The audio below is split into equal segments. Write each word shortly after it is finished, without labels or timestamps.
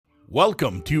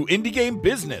Welcome to Indie Game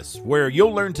Business, where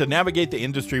you'll learn to navigate the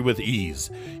industry with ease.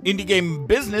 Indie Game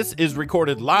Business is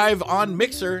recorded live on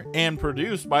Mixer and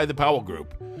produced by the Powell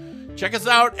Group. Check us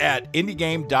out at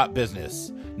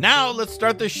indiegame.business. Now let's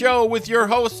start the show with your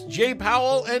hosts, Jay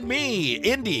Powell and me,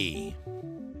 Indy.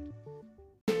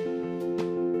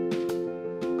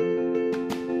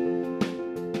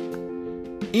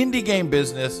 Indie Game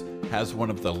Business has one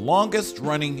of the longest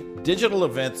running digital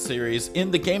event series in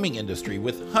the gaming industry,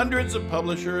 with hundreds of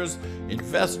publishers,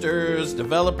 investors,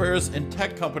 developers, and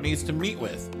tech companies to meet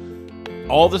with.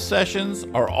 All the sessions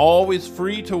are always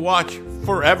free to watch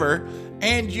forever,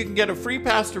 and you can get a free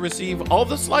pass to receive all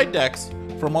the slide decks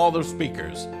from all the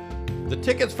speakers. The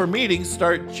tickets for meetings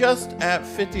start just at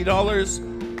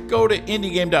 $50. Go to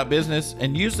indiegame.business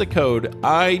and use the code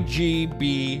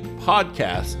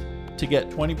IGBpodcast to get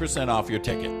 20% off your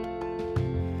ticket.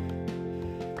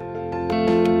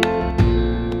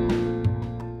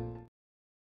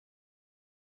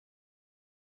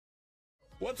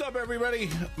 What's up, everybody?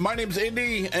 My name's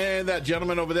Indy, and that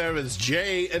gentleman over there is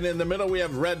Jay, and in the middle we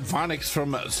have Red Phonics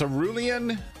from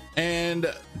Cerulean and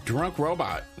Drunk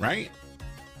Robot, right?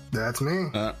 That's me.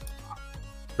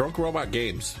 Drunk Robot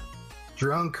Games.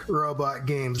 Drunk Robot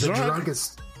Games. The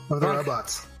drunkest of the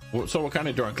robots. So what kind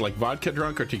of drunk? Like vodka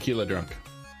drunk or tequila drunk?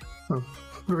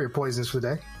 Very poisonous for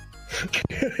the day.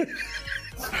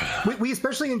 we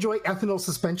especially enjoy ethanol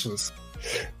suspensions.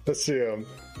 That's the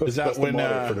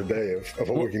motto for today of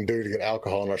what we can do to get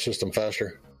alcohol in our system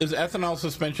faster. Is ethanol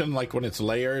suspension like when it's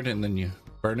layered and then you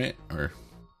burn it, or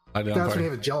that's when you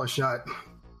have a Jello shot.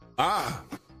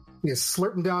 You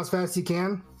slurp them down as fast as you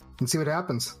can and see what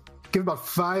happens. Give it about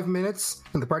 5 minutes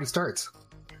and the party starts.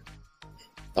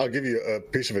 I'll give you a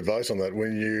piece of advice on that.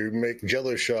 When you make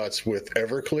Jello shots with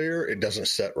Everclear, it doesn't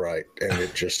set right, and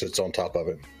it just sits on top of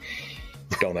it.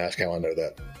 Don't ask how I know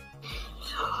that.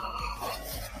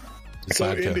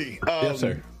 So, Indy, yes,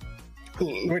 sir.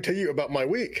 Let me tell you about my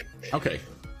week. Okay.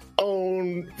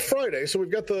 On Friday, so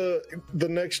we've got the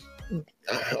next, I'm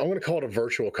going to call it a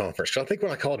virtual conference. I think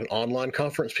when I call it an online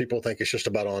conference, people think it's just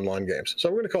about online games. So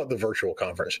we're going to call it the virtual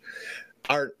conference.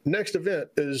 Our next event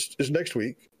is next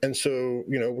week. And so,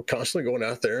 we're constantly going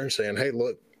out there and saying, hey,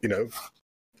 look,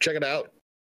 check it out.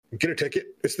 Get a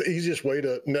ticket. It's the easiest way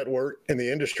to network in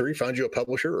the industry. Find you a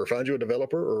publisher or find you a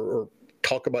developer or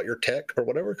talk about your tech or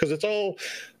whatever, because it's all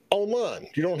online.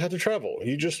 You don't have to travel.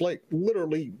 You just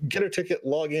literally get a ticket,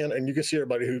 log in, and you can see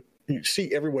everybody you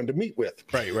see everyone to meet with.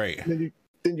 Right. And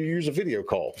then you use a video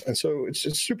call. And so it's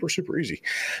super, super easy.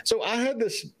 So I had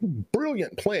this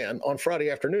brilliant plan on Friday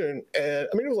afternoon. And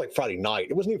it was like Friday night.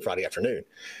 It wasn't even Friday afternoon.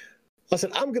 I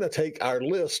said, I'm going to take our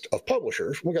list of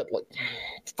publishers. We got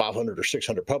 500 or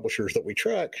 600 publishers that we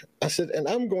track. I said, and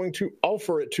I'm going to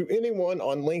offer it to anyone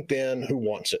on LinkedIn who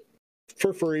wants it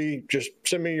for free. Just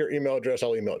send me your email address.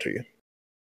 I'll email it to you.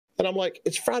 And I'm like,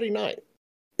 it's Friday night.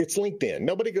 It's LinkedIn.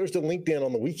 Nobody goes to LinkedIn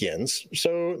on the weekends.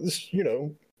 So,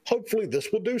 hopefully this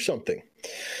will do something.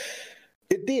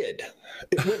 It did.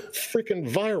 It went freaking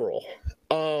viral.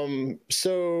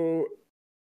 So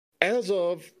as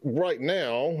of right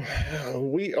now,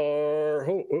 we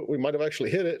might have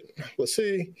actually hit it. Let's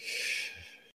see.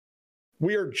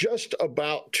 We are just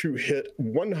about to hit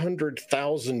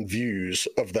 100,000 views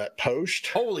of that post.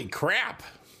 Holy crap.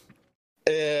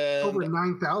 And over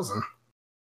 9,000.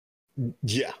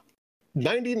 Yeah.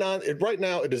 99. Right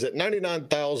now it is at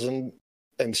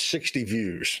 99,060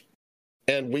 views.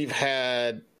 And we've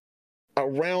had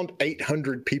around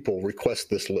 800 people request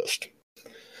this list.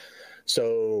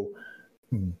 So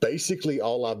basically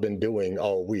all I've been doing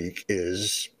all week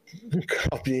is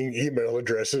copying email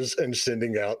addresses and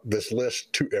sending out this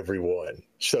list to everyone.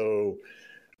 So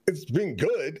it's been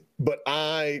good, but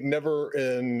I never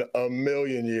in a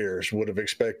million years would have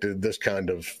expected this kind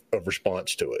of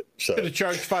response to it. So could have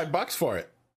charged $5 for it.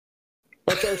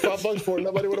 I charged $5 for it.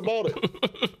 Nobody would have bought it.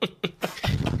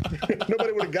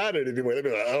 Nobody would have got it anyway. They'd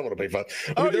be like, I don't want to pay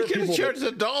 $5. You could have charged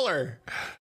 $1.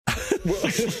 Well,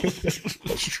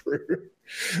 that's true.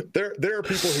 There are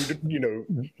people who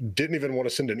didn't even want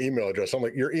to send an email address. I'm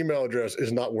like, your email address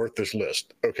is not worth this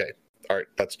list. Okay, all right,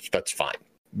 that's fine,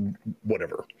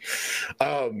 whatever.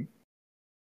 And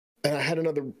I had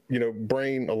another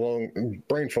brain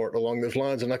fart along those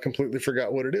lines, and I completely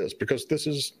forgot what it is because this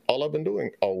is all I've been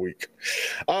doing all week.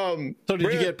 So did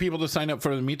you get people to sign up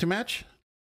for the Meet to Match?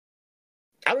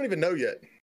 I don't even know yet.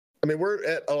 We're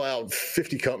at around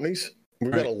 50 companies.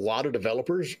 We've got a lot of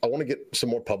developers. I want to get some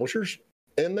more publishers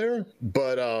in there,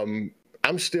 but I'm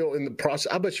still in the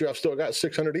process. I bet you I've still got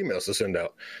 600 emails to send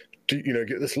out to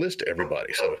get this list to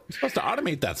everybody. So you're supposed to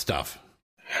automate that stuff.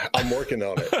 I'm working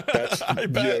on it. That's, I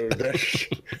bet.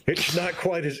 It's not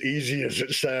quite as easy as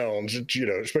it sounds,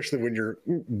 especially when you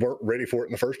weren't ready for it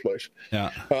in the first place.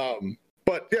 Yeah.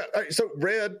 But yeah, so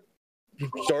Red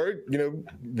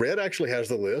actually has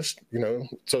the list,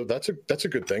 so that's a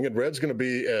good thing. And Red's going to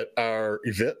be at our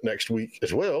event next week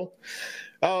as well.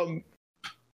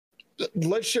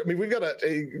 We've got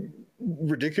a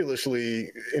ridiculously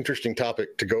interesting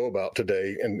topic to go about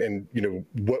today, and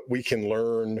what we can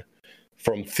learn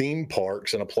from theme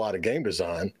parks and apply to game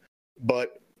design.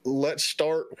 But let's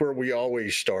start where we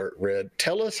always start. Red,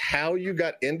 tell us how you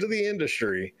got into the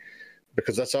industry,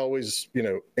 because that's always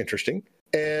interesting,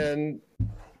 and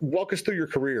walk us through your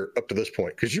career up to this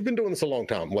point, because you've been doing this a long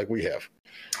time, like we have.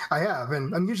 I have,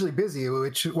 and I'm usually busy,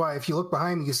 which is why if you look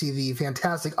behind me, you see the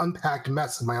fantastic unpacked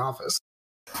mess in my office.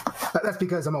 That's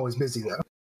because I'm always busy, though.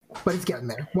 But it's getting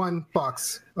there. 1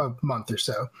 box a month or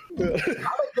so. How did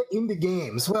I get into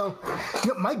games? Well,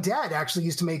 my dad actually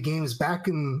used to make games back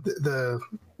in the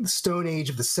Stone Age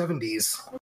of the 70s.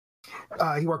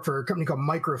 He worked for a company called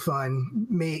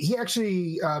Microfun. He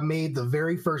actually made the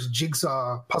very first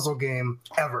Jigsaw puzzle game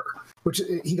ever, which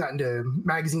he got into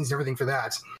magazines and everything for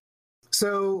that.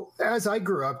 So as I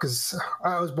grew up, because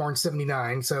I was born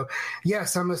 79, so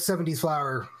yes, I'm a 70s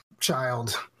flower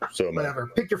child. So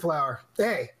whatever, pick your flower.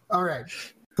 Hey, all right,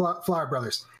 Flower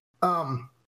Brothers.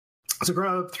 So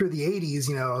growing up through the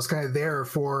 80s, I was kind of there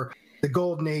for the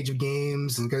golden age of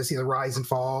games and got to see the rise and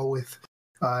fall with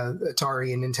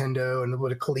Atari and Nintendo and a little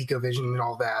bit of ColecoVision and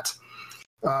all that.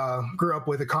 Grew up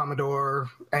with a Commodore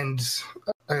and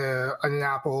an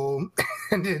Apple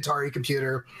and an Atari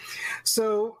computer.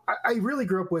 So I really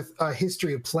grew up with a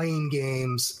history of playing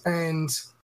games, and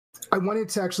I wanted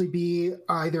to actually be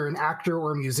either an actor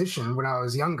or a musician when I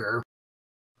was younger.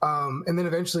 And then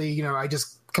eventually, I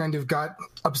just kind of got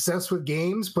obsessed with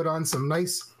games, put on some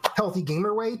nice, healthy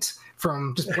gamer weight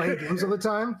from just playing games all the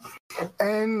time.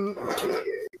 And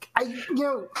I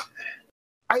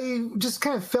just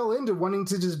kind of fell into wanting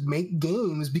to just make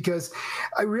games because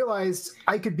I realized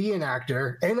I could be an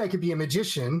actor and I could be a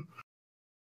magician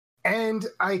and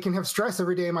I can have stress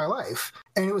every day of my life.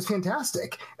 And it was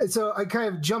fantastic. And so I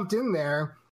kind of jumped in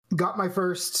there, got my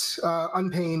first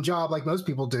unpaying job like most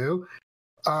people do.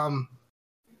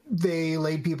 They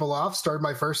laid people off, started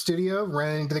my first studio,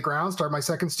 ran it into the ground, started my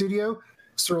second studio,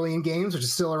 Cerulean Games, which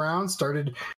is still around,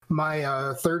 started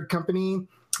my third company,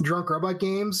 Drunk Robot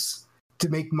Games, to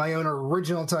make my own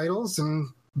original titles. And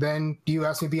then you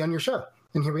asked me to be on your show.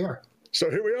 And here we are. So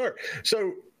here we are.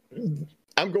 So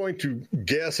I'm going to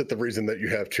guess at the reason that you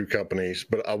have two companies,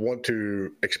 but I want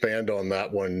to expand on that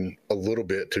one a little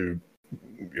bit to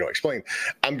explain.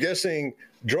 I'm guessing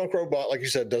Drunk Robot, like you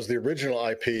said, does the original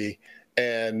IP,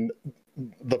 and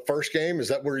the first game, is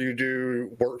that where you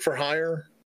do work for hire?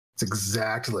 It's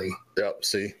exactly. Yep,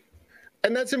 see.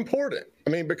 And that's important. I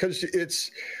mean, because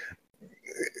it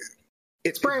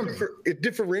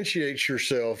differentiates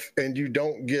yourself, and you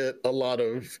don't get a lot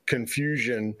of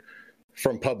confusion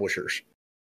from publishers.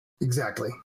 Exactly.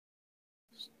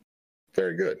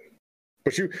 Very good.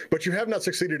 But you have not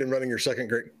succeeded in running your second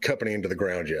great company into the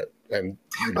ground yet. And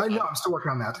I'm still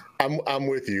working on that. I'm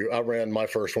with you. I ran my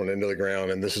first one into the ground,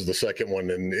 and this is the second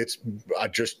one. And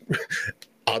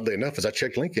oddly enough, as I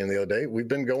checked LinkedIn the other day, we've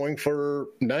been going for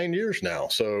 9 years now.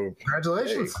 So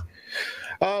congratulations.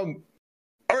 Hey. All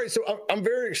right. So I'm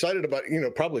very excited about,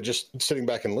 probably just sitting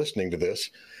back and listening to this.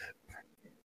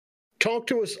 Talk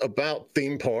to us about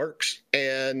theme parks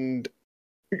and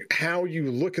how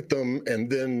you look at them and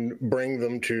then bring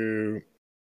them to,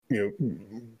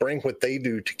 bring what they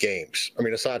do to games. I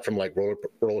mean, aside from like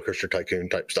Roller Coaster Tycoon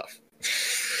type stuff.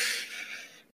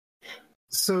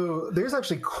 So there's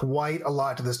actually quite a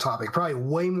lot to this topic, probably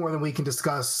way more than we can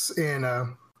discuss in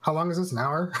how long is this? An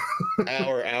hour?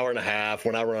 hour and a half.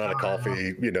 When I run out of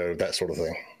coffee, that sort of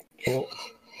thing.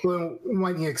 Well, we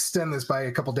might need to extend this by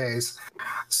a couple days.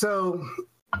 So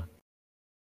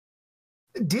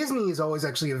Disney is always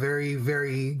actually a very,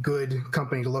 very good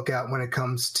company to look at when it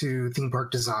comes to theme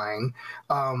park design.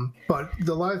 But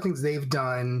a lot of things they've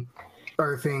done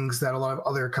are things that a lot of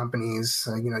other companies,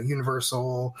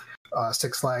 Universal,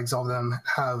 Six Flags, all of them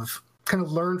have kind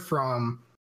of learned from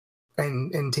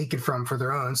and taken from for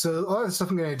their own. So a lot of the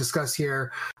stuff I'm going to discuss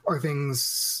here are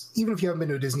things, even if you haven't been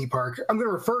to a Disney park, I'm going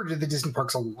to refer to the Disney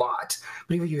parks a lot,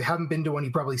 but even if you haven't been to one,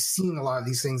 you've probably seen a lot of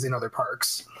these things in other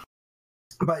parks.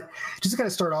 But just to kind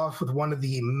of start off with one of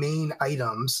the main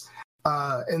items,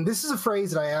 and this is a phrase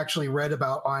that I actually read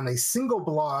about on a single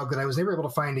blog that I was never able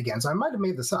to find again. So I might have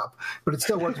made this up, but it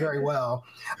still works very well.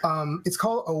 It's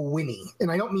called a Winnie. And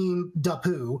I don't mean da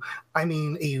poo. I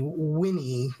mean a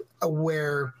Winnie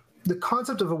where the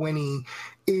concept of a Winnie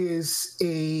is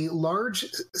a large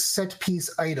set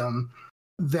piece item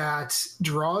that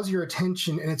draws your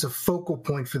attention, and it's a focal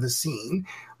point for the scene,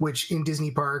 which in Disney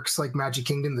parks like Magic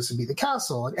Kingdom, this would be the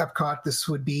castle. At Epcot, this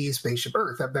would be Spaceship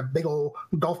Earth, that big old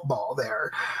golf ball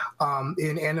there.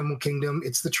 In Animal Kingdom,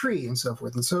 it's the tree, and so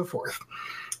forth and so forth.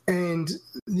 And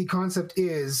the concept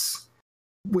is,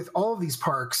 with all of these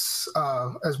parks,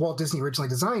 as Walt Disney originally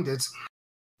designed it,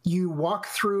 you walk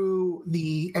through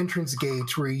the entrance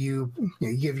gate where you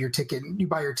give your ticket, you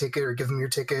buy your ticket or give them your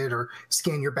ticket or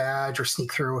scan your badge or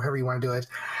sneak through, however you want to do it.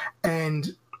 And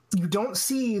you don't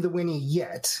see the Winnie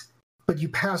yet, but you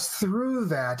pass through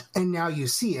that and now you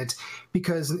see it,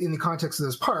 because in the context of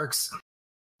those parks,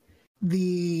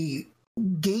 the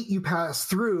gate you pass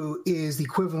through is the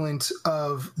equivalent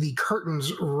of the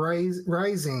curtains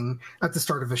rising at the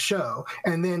start of a show.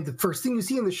 And then the first thing you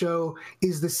see in the show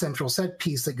is the central set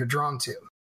piece that you're drawn to.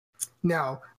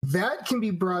 Now, that can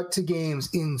be brought to games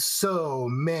in so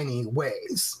many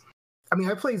ways. I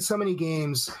mean, I played so many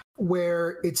games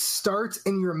where it starts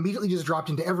and you're immediately just dropped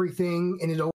into everything, and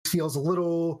it always feels a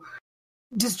little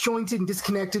disjointed and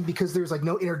disconnected because there's like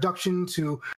no introduction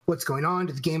to what's going on,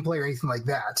 to the gameplay or anything like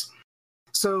that.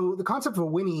 So the concept of a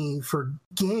Winnie for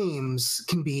games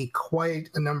can be quite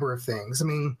a number of things. I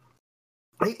mean,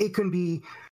 it can be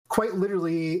quite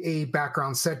literally a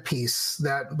background set piece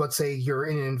that, let's say, you're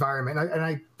in an environment. And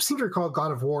I seem to recall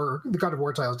God of War, the God of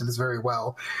War titles did this very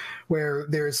well, where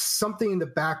there's something in the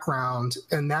background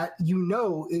and that,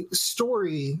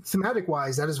 story,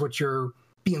 thematic-wise, that is what you're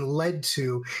being led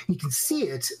to. You can see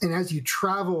it, and as you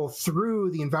travel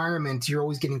through the environment, you're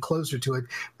always getting closer to it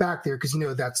back there because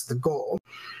that's the goal.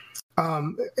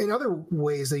 In other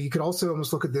ways, though, you could also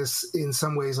almost look at this in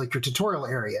some ways like your tutorial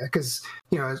area, because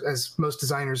as most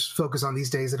designers focus on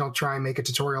these days, they don't try and make a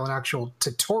tutorial an actual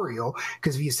tutorial,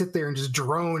 because if you sit there and just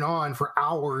drone on for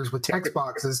hours with text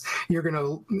boxes, you're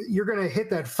gonna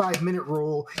hit that 5-minute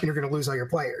rule and you're gonna lose all your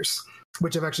players,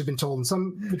 which I've actually been told in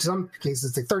some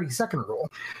cases it's a 30-second rule.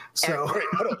 So right,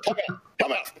 hold on,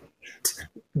 come out.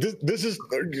 This is,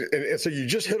 and so you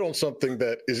just hit on something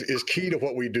that is key to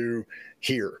what we do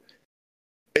here.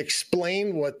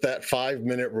 Explain what that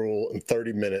 5-minute rule and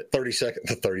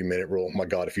 30-minute rule. My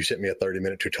God, if you sent me a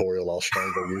 30-minute tutorial, I'll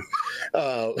strangle you.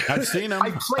 I've seen them.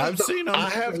 I've seen them. I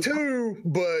have too,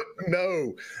 but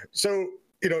no. So,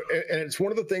 and it's one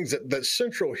of the things that's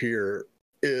central here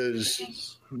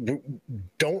is,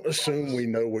 don't assume we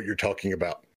know what you're talking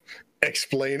about.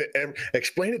 Explain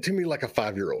it to me like a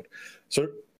 5-year-old. So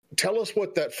tell us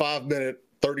what that 5-minute,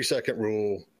 30-second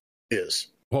rule is.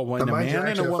 Well, when a man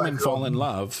and a woman fall in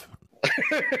love.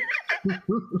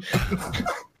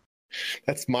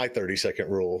 That's my 30-second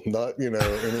rule, not,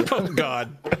 Oh,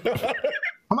 God.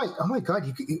 Oh my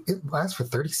God, it lasts for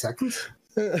 30 seconds?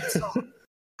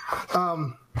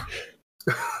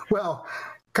 Well,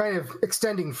 kind of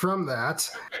extending from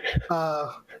that,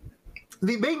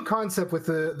 the main concept with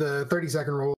the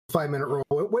 30-second rule, 5-minute rule,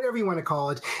 whatever you want to call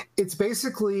it, it's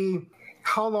basically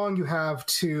how long you have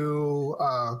to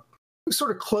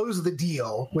sort of close the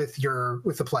deal with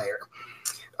the player.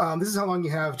 This is how long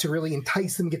you have to really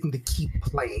entice them, get them to keep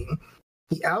playing.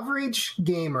 The average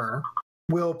gamer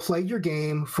will play your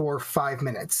game for 5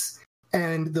 minutes,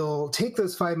 and they'll take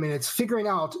those 5 minutes figuring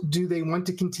out, do they want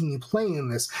to continue playing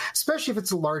this, especially if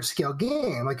it's a large-scale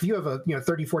game. Like if you have a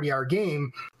 30, 40-hour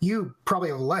game, you probably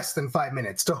have less than 5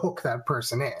 minutes to hook that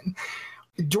person in.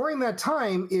 During that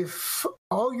time, if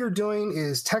all you're doing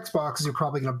is text boxes, you're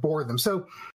probably going to bore them. So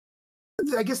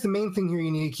I guess the main thing here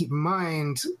you need to keep in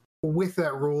mind with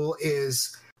that rule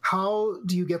is, how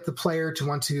do you get the player to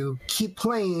want to keep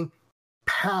playing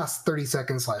past 30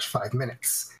 seconds / 5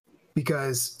 minutes?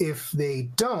 Because if they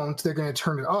don't, they're going to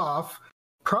turn it off,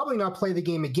 probably not play the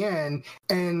game again,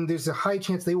 and there's a high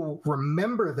chance they will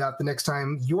remember that the next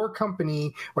time your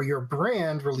company or your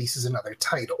brand releases another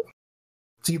title.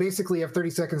 So you basically have 30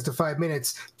 seconds to 5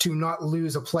 minutes to not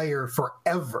lose a player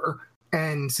forever.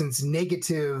 And since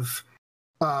negative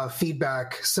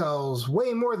feedback sells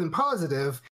way more than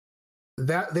positive,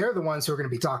 that they're the ones who are going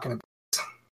to be talking about.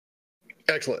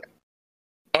 Excellent.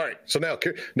 All right. So now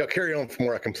carry on from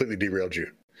where I completely derailed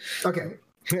you. Okay.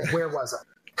 Where was I?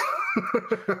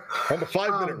 On the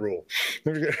 5-minute rule.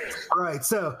 All right.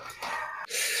 So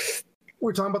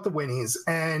we're talking about the Winnies,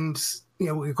 and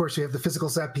of course, you have the physical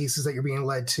set pieces that you're being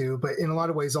led to, but in a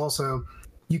lot of ways, also,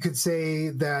 you could say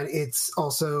that it's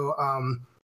also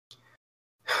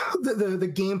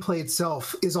the gameplay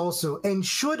itself is also and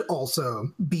should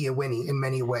also be a Winnie in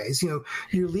many ways. You're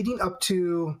leading up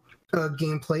to a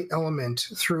gameplay element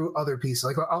through other pieces.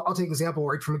 Like I'll take an example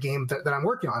right from a game that I'm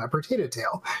working on, a Potato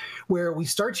Tail, where we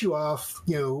start you off,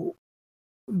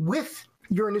 with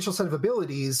your initial set of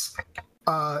abilities.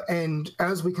 And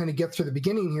as we kind of get through the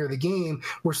beginning here of the game,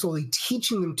 we're slowly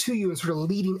teaching them to you and sort of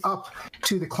leading up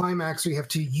to the climax where you have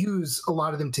to use a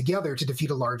lot of them together to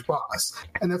defeat a large boss.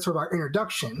 And that's sort of our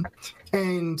introduction.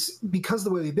 And because of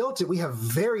the way we built it, we have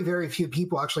very, very few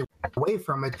people actually away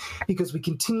from it because we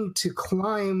continue to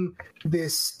climb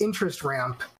this interest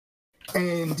ramp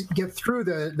and get through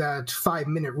that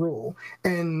 5-minute rule.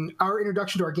 And our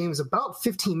introduction to our game is about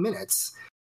 15 minutes.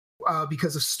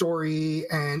 Because of story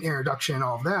and introduction and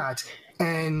all of that.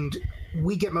 And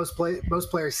we get most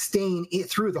players staying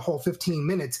through the whole 15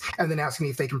 minutes and then asking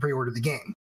if they can pre-order the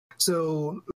game.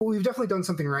 So we've definitely done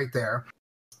something right there.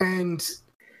 And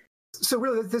so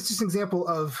really, that's just an example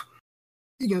of,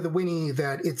 the Winnie,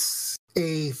 that it's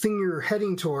a thing you're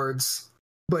heading towards,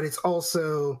 but it's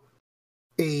also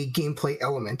a gameplay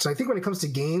element. And I think when it comes to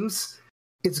games,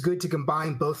 it's good to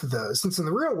combine both of those. Since in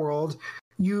the real world,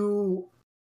 you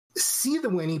see the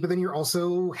Winnie, but then you're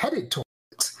also headed towards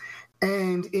it.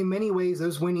 And in many ways,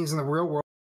 those Winnies in the real world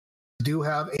do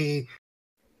have a,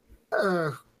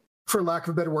 for lack of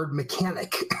a better word,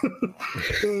 mechanic.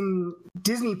 In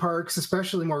Disney parks,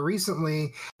 especially more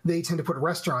recently, they tend to put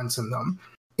restaurants in them.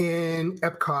 In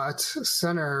Epcot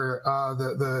Center,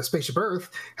 the Spaceship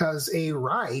Earth has a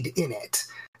ride in it.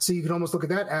 So you can almost look at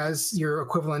that as your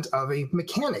equivalent of a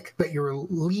mechanic that you're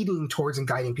leading towards and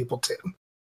guiding people to.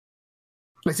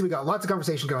 I see we got lots of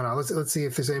conversation going on. Let's see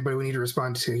if there's anybody we need to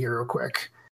respond to here real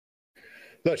quick.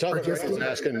 No, Jonathan was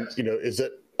asking, is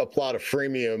it apply to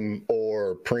freemium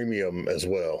or premium as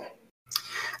well?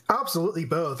 Absolutely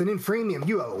both. And in freemium,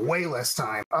 you have way less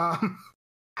time.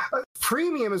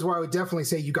 Premium is where I would definitely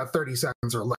say you got 30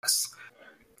 seconds or less,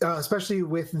 especially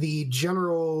with the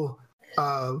general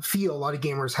feel a lot of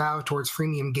gamers have towards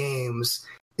freemium games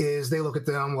is they look at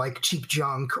them like cheap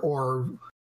junk or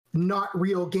not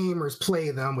real gamers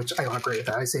play them, which I don't agree with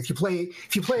that. I say if you play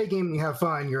a game and you have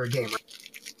fun, you're a gamer.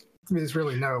 There's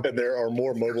really no. And there are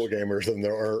more mobile gamers than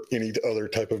there are any other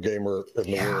type of gamer in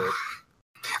the world.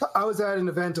 I was at an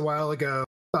event a while ago.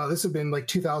 This had been like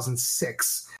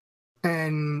 2006,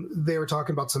 and they were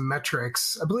talking about some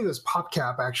metrics. I believe it was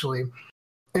PopCap actually,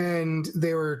 and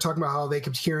they were talking about how they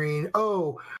kept hearing,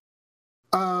 what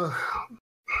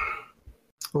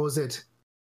was it?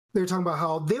 They were talking about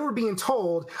how they were being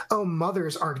told,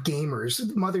 mothers aren't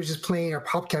gamers. Mothers just playing our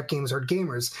PopCap games aren't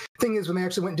gamers. Thing is, when they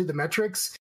actually went and did the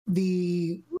metrics,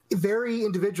 the very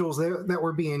individuals that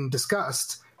were being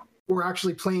discussed were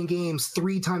actually playing games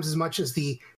 3 times as much as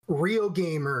the real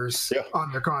gamers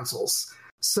on their consoles.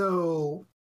 So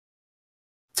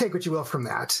take what you will from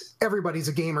that. Everybody's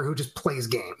a gamer who just plays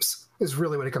games, is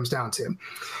really what it comes down to.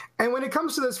 And when it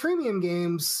comes to those freemium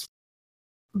games,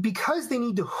 because they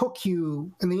need to hook you,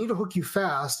 and they need to hook you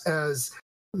fast, as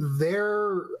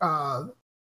their I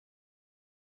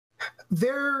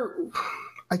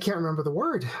can't remember the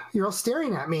word. You're all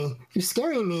staring at me. You're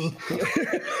scaring me.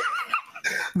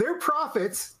 Their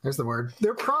profits, there's the word.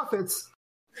 Their profits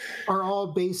are all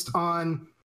based on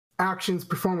actions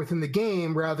performed within the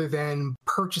game rather than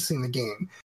purchasing the game.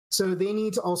 So they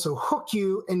need to also hook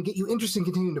you and get you interested in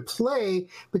continuing to play,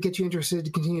 but get you interested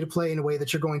to continue to play in a way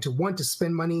that you're going to want to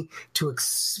spend money to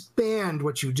expand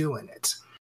what you do in it.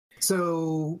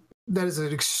 So that is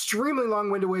an extremely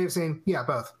long-winded way of saying, yeah,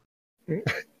 both.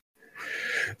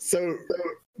 So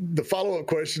the follow-up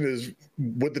question is,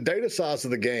 would the data size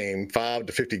of the game, 5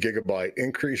 to 50 gigabyte,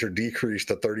 increase or decrease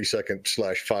the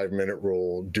 30-second/5-minute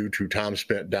rule due to time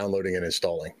spent downloading and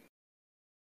installing?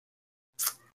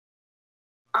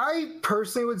 I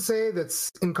personally would say that's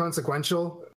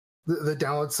inconsequential, the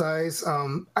download size.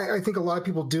 I think a lot of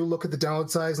people do look at the download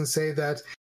size and say that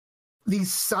the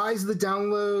size of the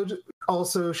download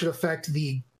also should affect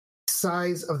the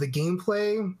size of the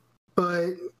gameplay, but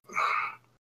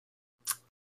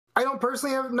I don't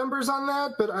personally have numbers on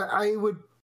that, but I would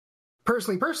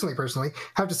personally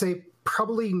have to say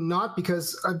probably not,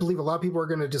 because I believe a lot of people are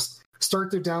going to just start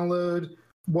their download,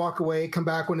 walk away, come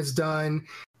back when it's done.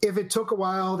 If it took a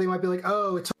while, they might be like,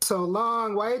 oh, it took so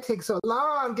long. Why it take so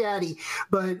long, Daddy?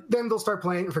 But then they'll start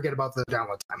playing and forget about the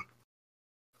download time.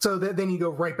 So then you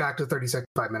go right back to 30-second,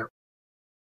 5-minute.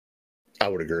 I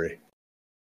would agree.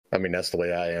 I mean, that's the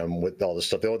way I am with all this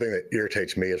stuff. The only thing that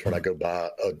irritates me is when I go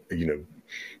buy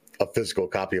a physical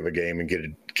copy of a game and get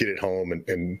it home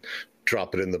and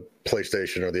drop it in the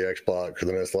PlayStation or the Xbox, and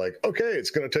then it's like, okay, it's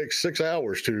going to take 6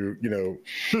 hours to,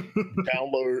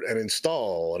 download and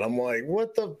install. And I'm like,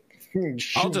 what the?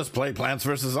 I'll just play Plants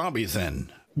vs. Zombies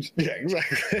then. Yeah,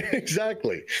 exactly.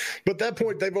 Exactly. But at that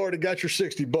point, they've already got your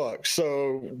 $60.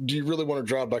 So do you really want to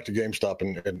drive back to GameStop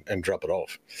and drop it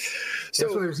off? So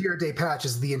That's why there's 0-day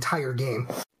patches the entire game.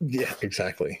 yeah,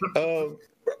 exactly. All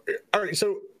right.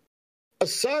 So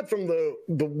aside from the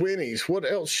Winnies, what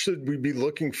else should we be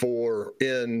looking for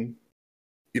in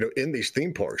these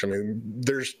theme parks? I mean,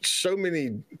 there's so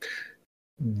many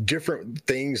different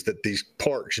things that these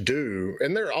parks do,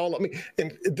 and they're all, I mean,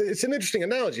 and it's an interesting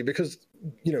analogy because,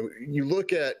 you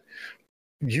look at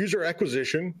user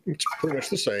acquisition, it's pretty much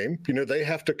the same. They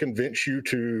have to convince you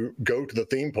to go to the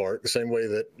theme park the same way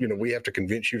that, we have to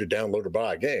convince you to download or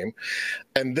buy a game.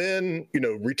 And then,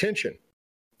 retention,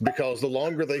 because the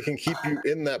longer they can keep you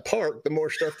in that park, the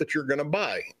more stuff that you're going to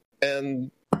buy.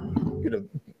 And,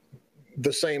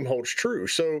 the same holds true.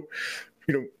 So,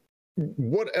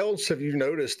 what else have you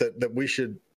noticed that we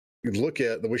should look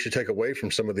at, that we should take away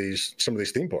from some of these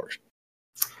theme parks?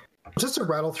 Just to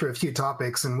rattle through a few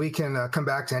topics, and we can come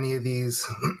back to any of these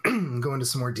and go into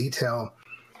some more detail.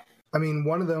 I mean,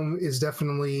 one of them is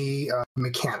definitely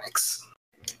mechanics.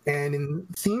 And in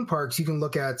theme parks, you can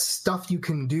look at stuff you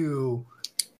can do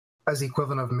as the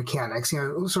equivalent of mechanics.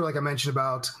 Sort of like I mentioned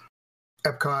about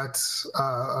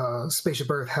Epcot, Spaceship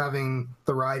Earth having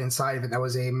the ride inside of it. That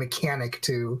was a mechanic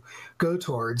to go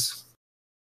towards.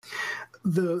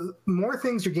 The more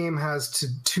things your game has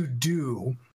to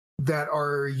do that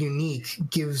are unique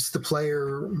gives the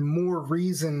player more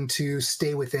reason to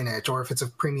stay within it, or if it's a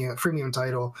premium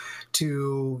title,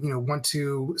 to want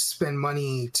to spend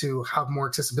money to have more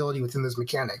accessibility within those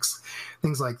mechanics,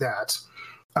 things like that.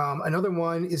 Another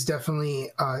one is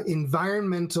definitely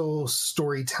environmental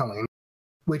storytelling,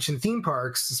 which in theme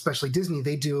parks, especially Disney,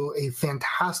 they do a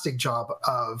fantastic job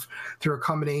of, through a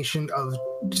combination of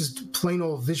just plain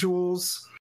old visuals.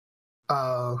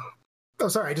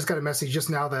 Sorry, I just got a message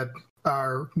just now that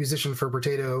our musician for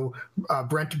Potato,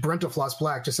 Brentofloss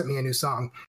Black, just sent me a new song.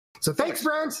 So thanks,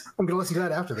 Brent. I'm going to listen to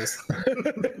that after this.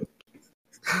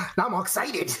 Now I'm all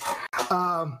excited.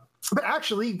 But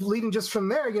actually, leading just from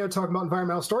there, talking about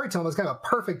environmental storytelling is kind of a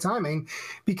perfect timing,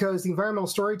 because the environmental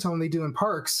storytelling they do in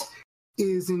parks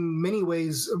is in many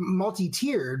ways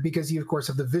multi-tiered, because you, of course,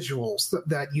 have the visuals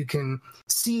that you can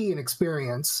see and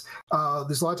experience.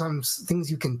 There's a lot of times things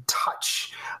you can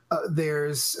touch.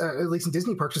 There's, at least in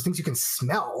Disney parks, there's things you can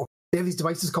smell. They have these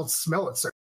devices called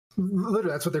smell-it-sers.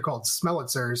 Literally, that's what they're called,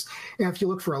 smell-it-sers. And if you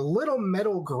look for a little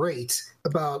metal grate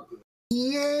about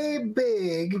yay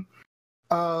big,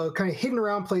 kind of hidden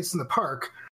around place in the park,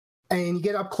 and you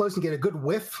get up close and get a good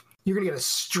whiff, you're going to get a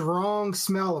strong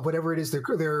smell of whatever it is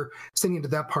they're sending into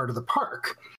that part of the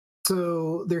park.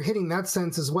 So they're hitting that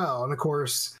sense as well. And of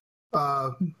course,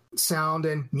 sound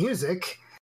and music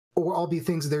will all be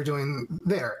things that they're doing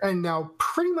there. And now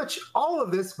pretty much all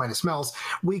of this, minus smells,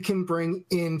 we can bring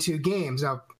into games.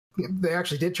 Now, they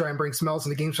actually did try and bring smells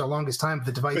into games for the longest time, but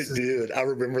the devices... They did. I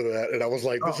remember that. And I was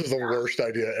like, this is the worst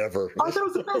idea ever. I thought it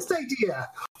was the best idea.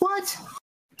 What?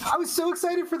 I was so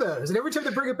excited for those. And every time they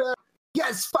bring it back,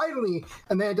 yes, finally!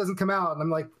 And then it doesn't come out, and I'm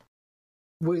like,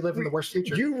 we live in the worst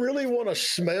future. You really want to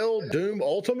smell Doom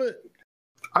Ultimate?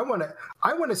 I want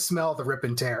to smell the rip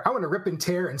and tear. I want to rip and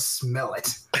tear and smell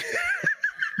it.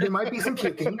 There might be some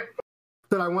puking,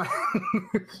 but I want...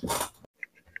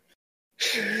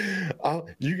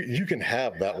 You can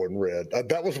have that one, Red.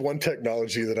 That was one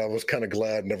technology that I was kind of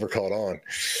glad never caught on.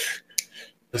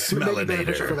 The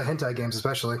smellinator. For the hentai games,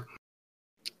 especially.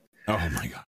 Oh, my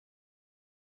God.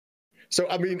 So,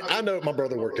 I mean, I know my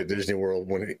brother worked at Disney World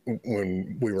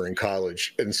when we were in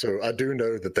college. And so I do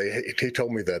know that he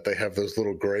told me that they have those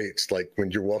little grates, like when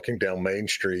you're walking down Main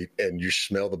Street and you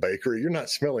smell the bakery, you're not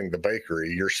smelling the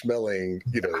bakery, you're smelling,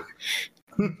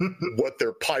 what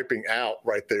they're piping out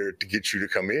right there to get you to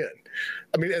come in.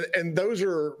 I mean, and those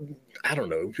are, I don't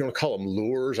know if you want to call them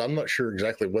lures. I'm not sure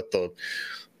exactly what the,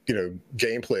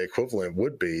 gameplay equivalent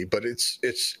would be, but it's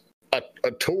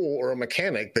a tool or a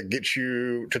mechanic that gets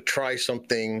you to try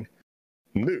something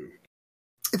new.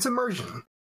 It's immersion.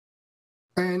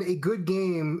 And a good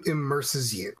game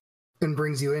immerses you and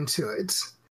brings you into it.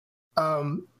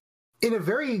 In a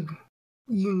very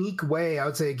unique way, I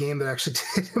would say a game that actually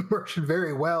did immersion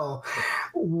very well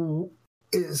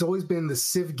has always been the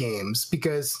Civ games,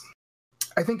 because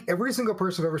I think every single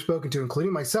person I've ever spoken to,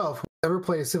 including myself, who ever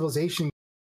played a Civilization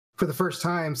for the first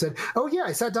time said, oh yeah,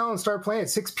 I sat down and started playing at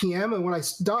 6 p.m. and when I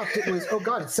stopped, it was, oh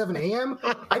God, it's 7 a.m.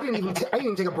 I didn't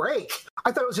even take a break.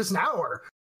 I thought it was just an hour.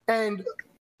 And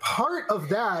part of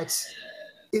that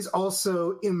is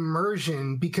also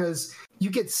immersion, because you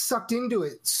get sucked into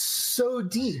it so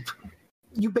deep,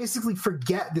 you basically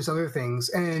forget there's other things.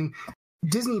 And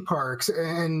Disney parks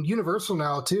and Universal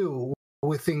now too,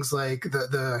 with things like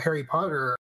the Harry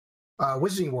Potter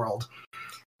Wizarding World.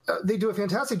 They do a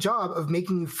fantastic job of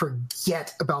making you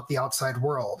forget about the outside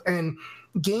world. And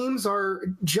games are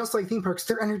just like theme parks;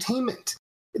 they're entertainment.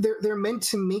 They're meant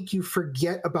to make you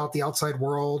forget about the outside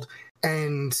world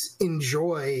and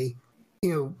enjoy,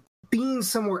 being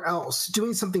somewhere else,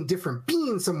 doing something different,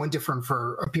 being someone different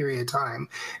for a period of time.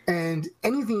 And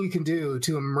anything you can do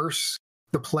to immerse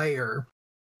the player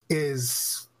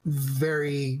is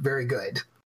very, very good.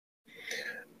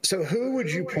 So who would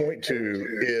you point to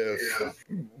if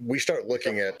we start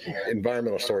looking at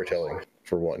environmental storytelling,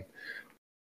 for one?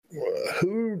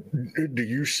 Who do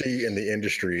you see in the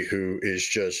industry who is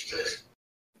just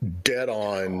dead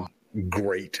on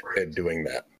great at doing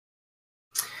that?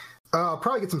 I'll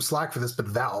probably get some slack for this, but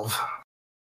Valve.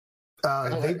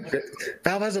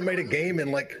 Valve hasn't made a game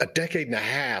in like a decade and a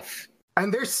half.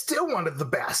 And they're still one of the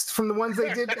best from the ones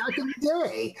they did back in the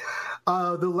day.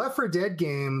 The Left 4 Dead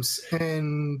games,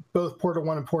 in both Portal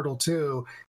 1 and Portal 2,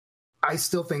 I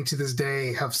still think to this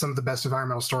day have some of the best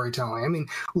environmental storytelling. I mean,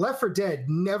 Left 4 Dead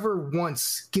never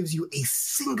once gives you a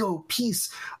single piece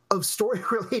of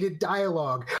story-related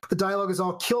dialogue. The dialogue is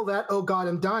all, kill that, oh god,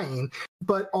 I'm dying.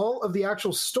 But all of the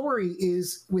actual story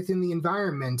is within the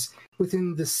environment,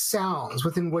 within the sounds,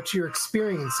 within what you're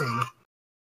experiencing.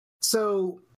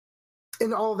 So,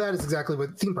 and all of that is exactly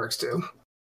what theme parks do.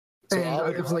 So and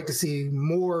I'd just like to see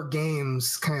more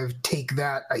games kind of take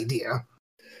that idea.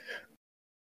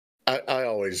 I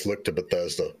always look to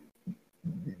Bethesda,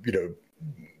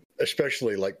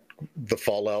 especially like the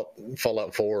Fallout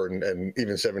 4 and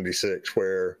even 76,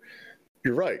 where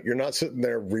you're right. You're not sitting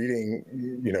there reading,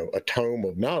 a tome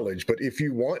of knowledge, but if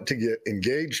you want to get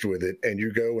engaged with it and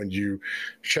you go and you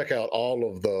check out all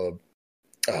of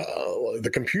the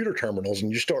computer terminals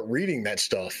and you start reading that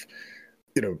stuff,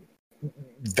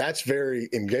 that's very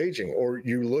engaging. Or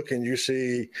you look and you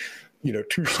see,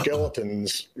 two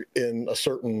skeletons in a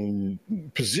certain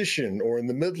position or in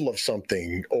the middle of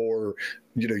something, or,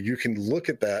 you can look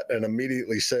at that and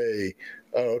immediately say,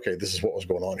 oh, okay, this is what was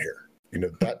going on here.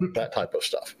 That type of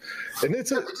stuff. And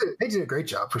they did a great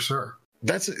job for sure.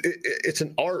 It's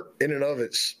an art in and of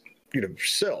its,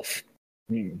 self.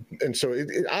 And so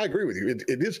I agree with you.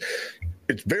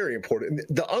 It's very important.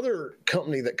 The other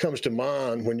company that comes to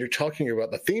mind when you're talking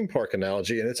about the theme park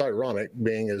analogy, and it's ironic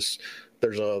being as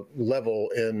there's a level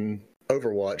in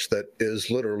Overwatch that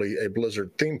is literally a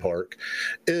Blizzard theme park,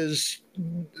 is,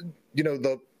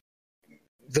 the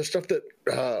stuff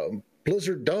that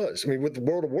Blizzard does. I mean, with the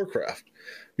World of Warcraft,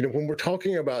 when we're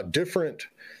talking about different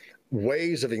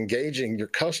ways of engaging your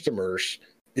customers,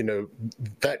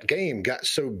 that game got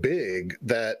so big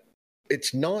that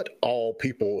it's not all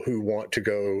people who want to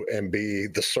go and be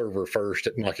the server first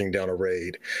at knocking down a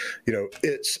raid.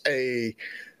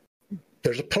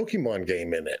 There's a Pokemon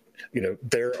game in it.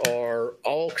 There are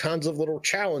all kinds of little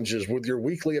challenges with your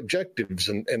weekly objectives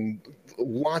and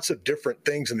lots of different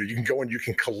things. And you can go and you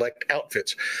can collect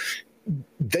outfits.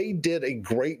 They did a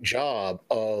great job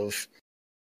of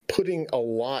putting a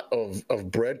lot of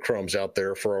breadcrumbs out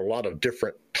there for a lot of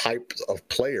different types of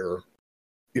player,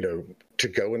 to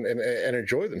go and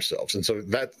enjoy themselves. And so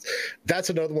that's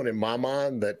another one in my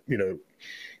mind that,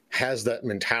 has that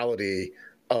mentality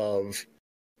of,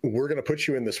 we're going to put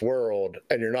you in this world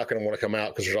and you're not going to want to come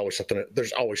out because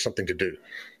there's always something to do.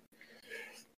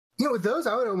 With those,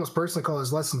 I would almost personally call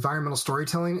those less environmental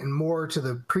storytelling and more to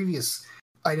the previous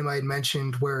item I had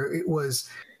mentioned, where it was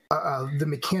the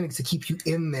mechanics to keep you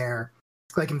in there,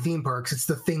 like in theme parks. It's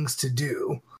the things to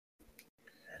do.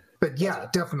 But yeah,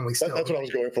 definitely still. That's what I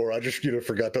was going for. I just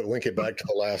forgot to link it back to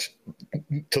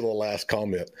the last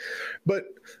comment. But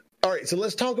all right, so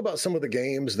let's talk about some of the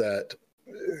games that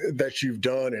you've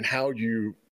done and how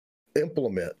you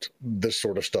implement this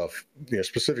sort of stuff,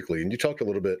 specifically. And you talked a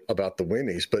little bit about the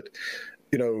Winnies, but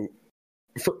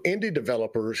for indie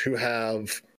developers who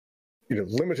have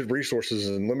limited resources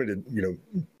and limited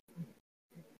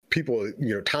people,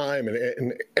 time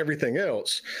and everything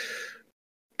else,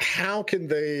 how can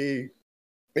they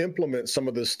implement some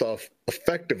of this stuff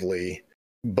effectively,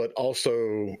 but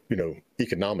also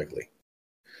economically?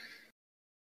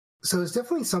 So it's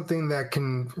definitely something that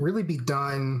can really be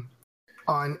done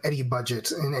on any budget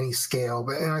and any scale,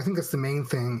 and I think that's the main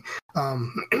thing.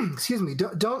 Excuse me.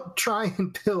 Don't try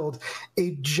and build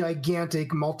a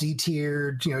gigantic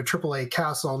multi-tiered, AAA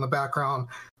castle in the background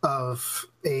of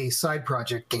a side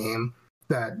project game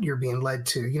that you're being led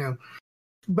to.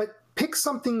 But pick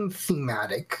something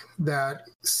thematic that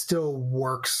still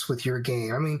works with your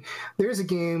game. I mean, there's a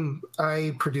game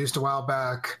I produced a while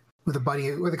back with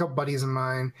a couple buddies of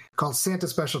mine called Santa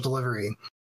Special Delivery.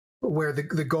 where the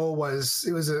goal was,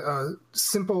 it was a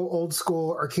simple old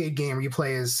school arcade game where you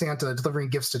play as Santa delivering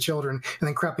gifts to children and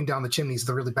then crapping down the chimneys,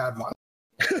 the really bad one.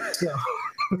 So.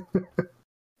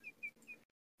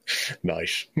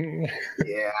 Nice.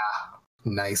 Yeah,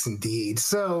 nice indeed.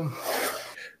 So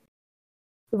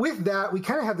with that, we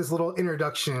kind of had this little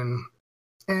introduction,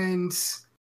 and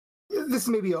this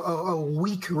may be a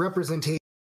weak representation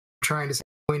of trying to say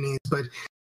winnings, but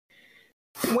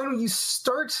when you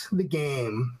start the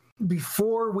game,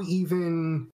 before we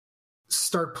even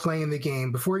start playing the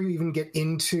game, before you even get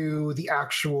into the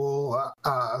actual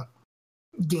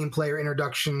gameplay or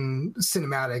introduction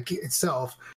cinematic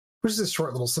itself, which is a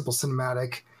short little simple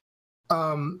cinematic,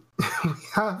 we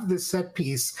have this set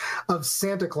piece of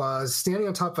Santa Claus standing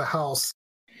on top of a house,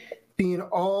 being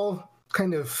all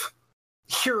kind of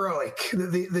heroic,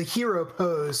 the hero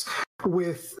pose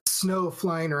with snow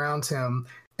flying around him.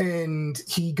 And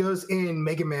he goes in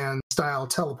Mega Man style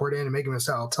teleport in and Mega Man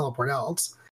style teleport out.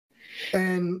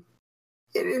 And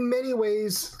in many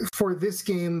ways, for this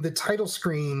game, the title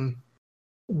screen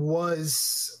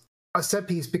was a set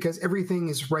piece because everything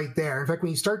is right there. In fact,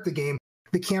 when you start the game,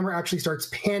 the camera actually starts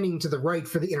panning to the right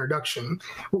for the introduction.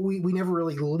 We never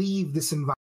really leave this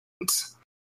environment.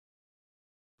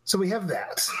 So we have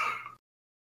that.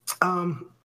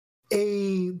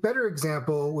 A better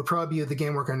example would probably be the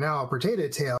game working now, Potato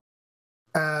Tale,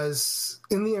 as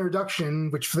in the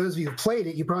introduction, which for those of you who played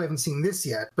it, you probably haven't seen this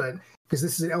yet, but because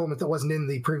this is an element that wasn't in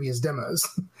the previous demos.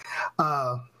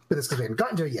 But that's because we haven't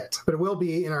gotten to it yet. But it will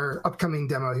be in our upcoming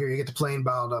demo here. You get to play in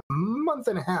about a month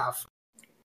and a half.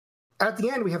 At the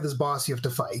end, we have this boss you have to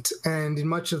fight. And in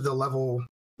much of the level,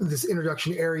 this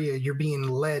introduction area, you're being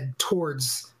led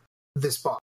towards this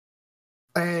boss.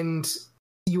 And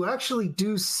you actually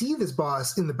do see this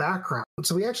boss in the background.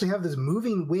 So we actually have this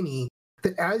moving Winnie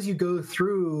that as you go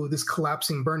through this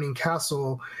collapsing, burning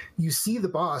castle, you see the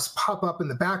boss pop up in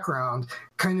the background,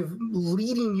 kind of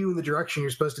leading you in the direction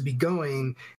you're supposed to be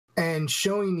going and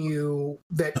showing you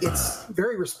that it's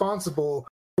very responsible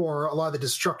for a lot of the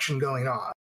destruction going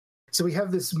on. So we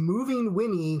have this moving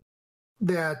Winnie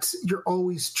that you're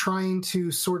always trying to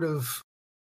sort of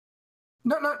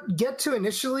not get to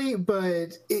initially,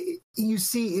 but you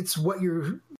see it's what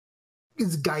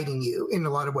is guiding you in a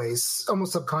lot of ways,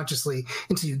 almost subconsciously,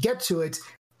 until you get to it,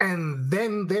 and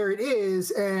then there it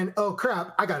is, and oh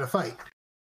crap, I gotta fight.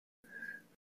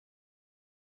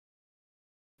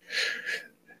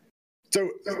 So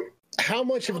how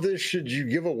much of this should you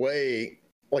give away,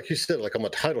 like you said, like on the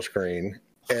title screen,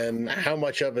 and how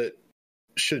much of it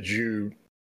should you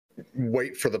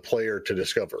wait for the player to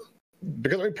discover?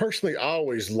 Because I mean, personally, I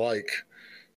always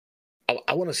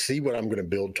I want to see what I'm going to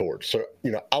build towards. So,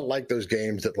 I like those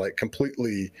games that like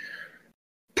completely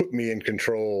put me in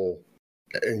control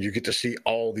and you get to see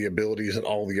all the abilities and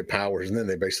all the powers. And then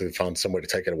they basically find some way to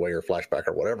take it away or flashback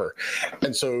or whatever.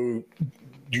 And so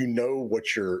you know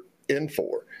what you're in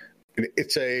for.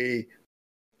 It's a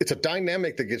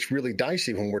dynamic that gets really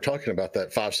dicey when we're talking about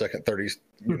that 5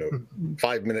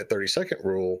 minute, 30 second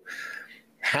rule.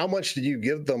 How much do you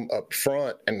give them up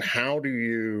front, and how do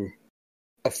you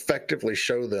effectively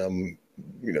show them,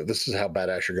 this is how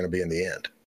badass you're going to be in the end?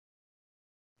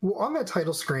 Well, on that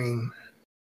title screen,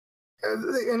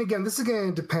 and again, this is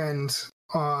going to depend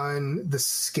on the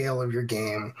scale of your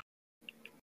game.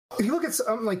 If you look at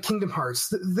something like Kingdom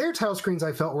Hearts, their title screens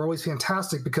I felt were always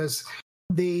fantastic because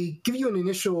they give you an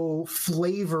initial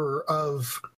flavor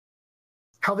of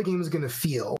how the game is going to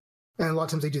feel. And a lot of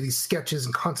times they do these sketches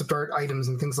and concept art items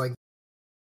and things like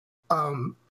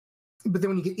that. But then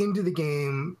when you get into the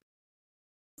game,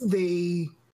 they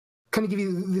kind of give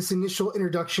you this initial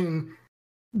introduction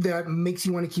that makes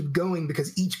you want to keep going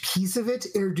because each piece of it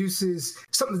introduces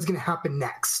something that's going to happen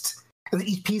next. And then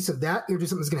each piece of that introduces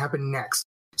something that's going to happen next.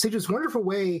 So it's just a wonderful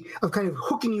way of kind of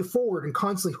hooking you forward and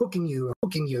constantly hooking you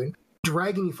and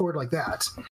dragging you forward like that.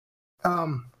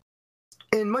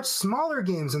 In much smaller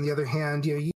games, on the other hand,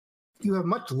 you have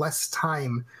much less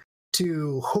time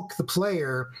to hook the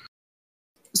player.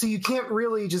 So you can't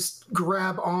really just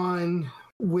grab on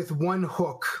with one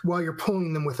hook while you're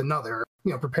pulling them with another,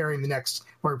 preparing the next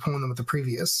while you're pulling them with the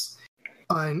previous.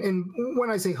 And when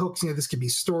I say hooks, this could be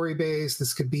story-based,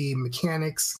 this could be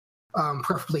mechanics.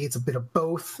 Preferably it's a bit of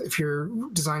both if you're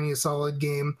designing a solid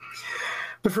game.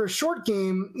 But for a short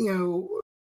game,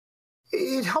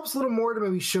 it helps a little more to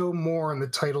maybe show more on the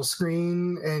title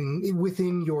screen and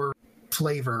within your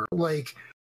flavor. Like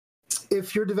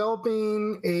if you're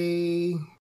developing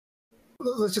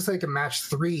let's just say like a match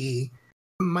 3,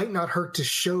 might not hurt to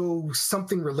show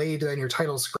something related to that in your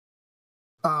title screen.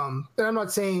 And I'm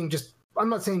not saying just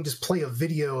play a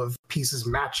video of pieces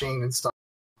matching and stuff.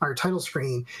 on your title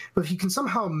screen. But if you can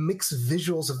somehow mix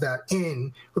visuals of that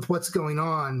in with what's going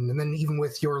on, and then even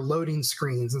with your loading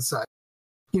screens and such,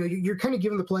 you're kind of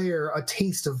giving the player a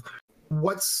taste of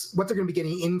what they're going to be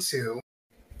getting into,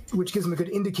 which gives them a good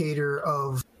indicator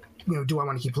of, do I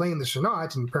want to keep playing this or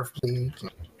not? And preferably,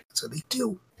 so they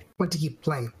do want to keep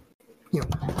playing.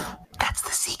 That's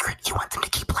the secret. You want them to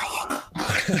keep playing.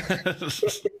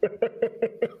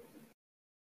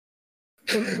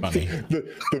 Funny.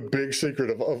 The big secret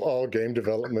of all game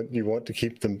development, you want to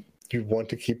keep them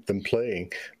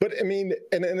playing. But I mean,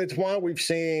 and it's why we've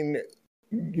seen,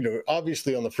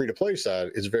 obviously on the free-to-play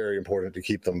side, it's very important to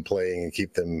keep them playing and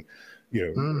keep them,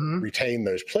 retain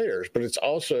those players. But it's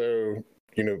also,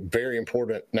 very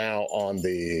important now on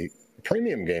the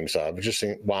premium game side, which is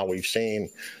why we've seen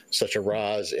such a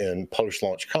rise in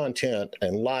post-launch content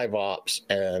and live ops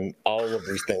and all of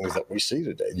these things that we see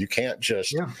today. You can't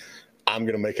just, I'm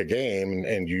going to make a game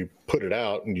and you put it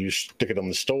out and you stick it on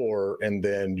the store and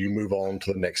then you move on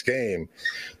to the next game.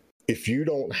 If you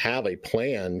don't have a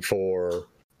plan for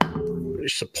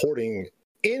supporting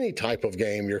any type of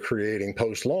game you're creating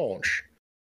post-launch,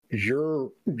 you're,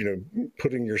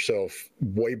 putting yourself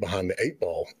way behind the 8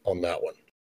 ball on that one.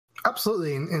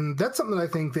 Absolutely. And that's something that I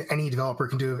think that any developer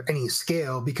can do of any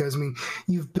scale, because,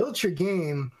 you've built your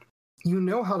game, you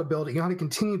know how to build it, you know how to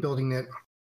continue building it.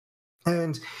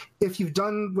 And if you've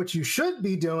done what you should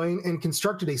be doing and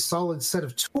constructed a solid set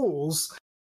of tools,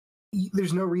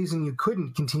 there's no reason you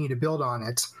couldn't continue to build on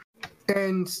it.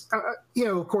 And,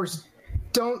 of course,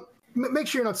 don't make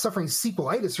sure you're not suffering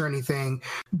sequelitis or anything,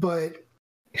 but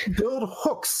build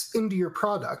hooks into your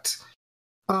product.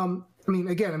 Again,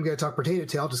 I'm going to talk Potato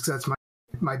Tail just because that's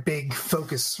my big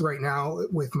focus right now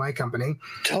with my company.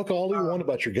 Talk all you want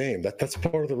about your game. That's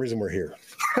part of the reason we're here.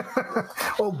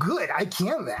 Oh, good. I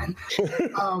can then.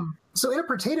 So in a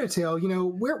Potato Tail,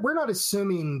 we're not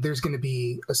assuming there's going to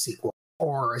be a sequel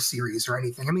or a series or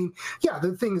anything.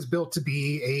 The thing is built to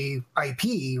be a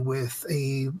IP with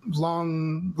a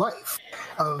long life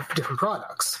of different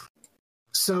products.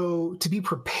 So to be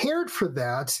prepared for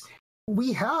that,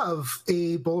 we have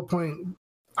a bullet point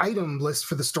item list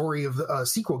for the story of the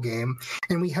sequel game,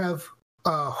 and we have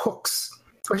hooks.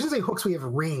 Or I shouldn't say hooks, we have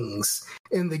rings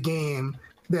in the game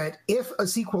that if a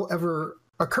sequel ever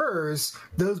occurs,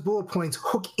 those bullet points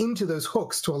hook into those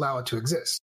hooks to allow it to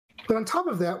exist. But on top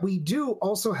of that, we do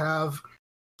also have,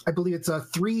 I believe it's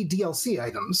 3 DLC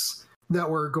items that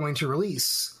we're going to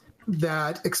release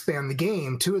that expand the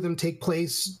game. 2 of them take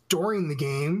place during the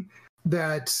game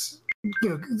that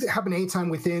happen anytime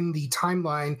within the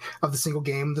timeline of the single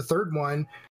game. The third one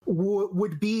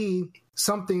would be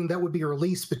something that would be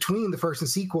released between the first and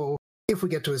sequel, if we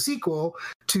get to a sequel,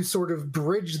 to sort of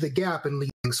bridge the gap and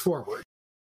lead things forward.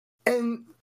 And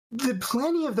the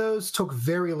planning of those took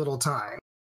very little time.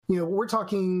 We're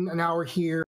talking an hour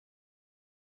here.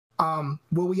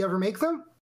 Will we ever make them?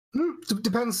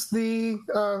 Depends the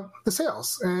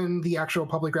sales and the actual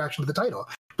public reaction to the title.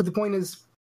 But the point is,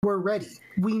 we're ready.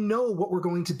 We know what we're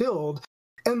going to build,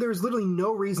 and there's literally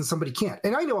no reason somebody can't.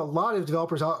 And I know a lot of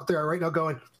developers out there right now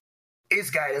going, this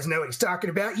guy doesn't know what he's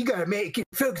talking about. You got to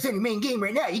focus on your main game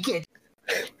right now. You can't.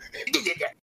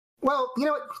 Well, you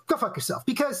know what? Go fuck yourself.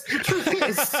 Because the truth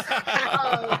is,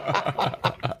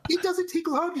 it doesn't take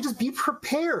long to just be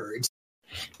prepared.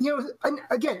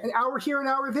 Again, an hour here, an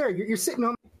hour there. You're sitting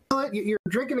on the toilet, you're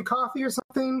drinking a coffee or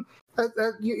something at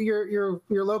your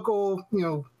local,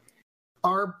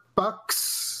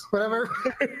 Bucks, whatever.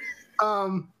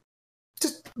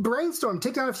 Just brainstorm,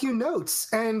 take down a few notes,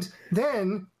 and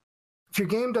then if your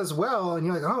game does well and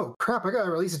you're like, oh crap, I gotta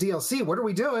release a DLC, what are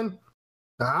we doing?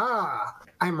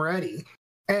 I'm ready.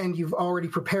 And you've already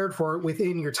prepared for it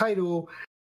within your title.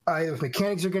 Either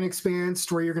mechanics are going to expand,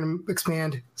 story you're going to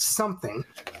expand, something.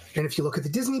 And if you look at the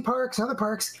Disney parks and other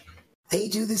parks, they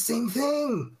do the same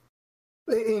thing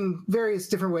in various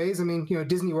different ways.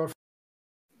 Disney World,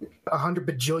 100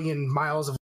 bajillion miles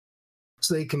of,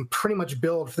 so they can pretty much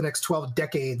build for the next 12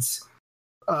 decades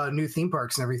new theme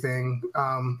parks and everything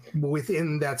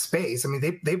within that space.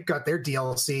 They've got their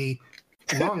DLC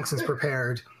long since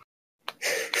prepared.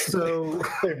 So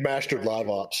they've mastered live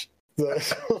ops.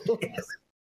 That's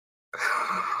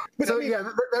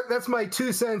my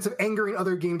 2 cents of angering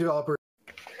other game developers.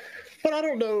 But I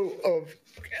don't know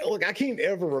I can't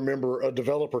ever remember a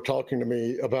developer talking to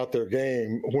me about their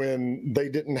game when they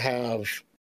didn't have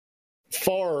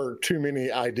far too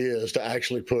many ideas to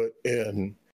actually put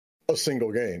in a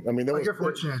single game. You're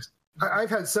fortunate. I've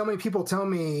had so many people tell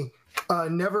me,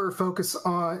 never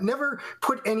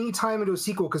put any time into a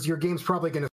sequel because your game's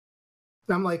probably going to.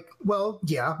 And I'm like, well,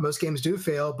 yeah, most games do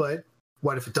fail, but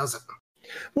what if it doesn't?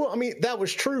 Well, I mean, that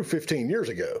was true 15 years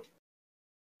ago.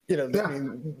 You know, Yeah. I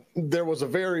mean, there was a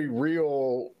very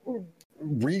real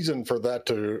reason for that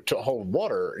to hold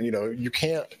water. You know, you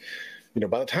can't, you know,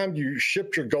 by the time you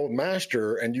shipped your Gold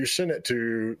Master and you sent it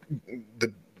to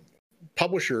the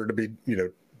publisher to be, you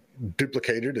know,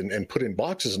 duplicated and put in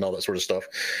boxes and all that sort of stuff,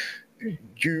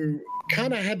 you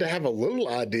kind of had to have a little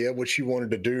idea what you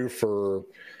wanted to do for,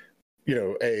 you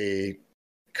know,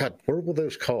 God, what were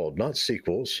those called? Not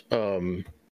sequels.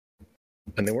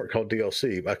 And they weren't called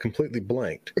DLC. I completely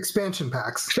blanked. Expansion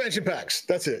packs. Expansion packs.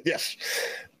 That's it. Yes.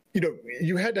 You know,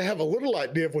 you had to have a little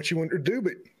idea of what you wanted to do,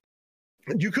 but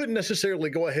you couldn't necessarily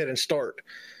go ahead and start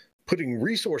putting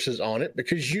resources on it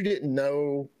because you didn't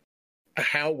know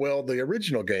how well the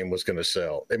original game was going to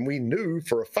sell. And we knew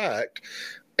for a fact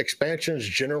expansions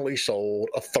generally sold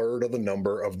a third of the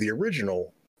number of the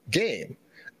original game.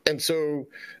 And so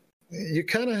you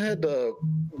kind of had to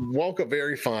walk a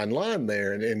very fine line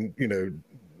there. And, you know,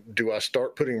 do I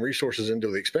start putting resources into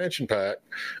the expansion pack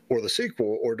or the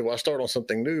sequel, or do I start on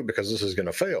something new because this is going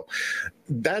to fail?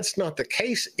 That's not the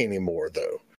case anymore,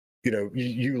 though. You know,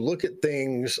 you look at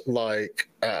things like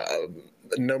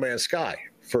No Man's Sky,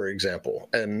 for example.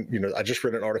 And, you know, I just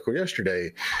read an article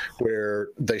yesterday where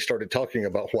they started talking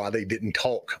about why they didn't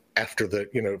talk after the,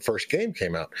 you know, first game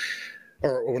came out,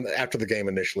 or after the game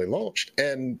initially launched.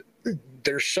 And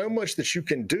there's so much that you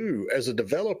can do as a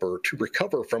developer to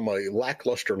recover from a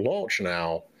lackluster launch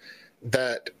now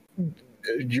that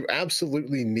you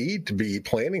absolutely need to be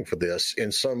planning for this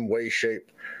in some way,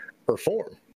 shape, or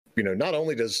form. You know, not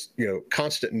only does, you know,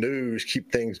 constant news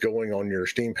keep things going on your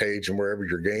Steam page and wherever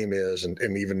your game is, and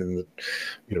even in the,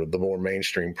 you know, the more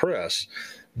mainstream press,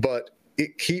 but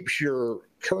it keeps your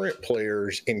current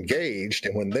players engaged.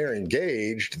 And when they're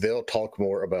engaged, they'll talk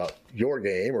more about your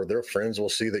game, or their friends will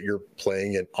see that you're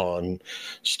playing it on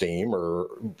Steam or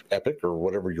Epic or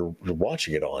whatever you're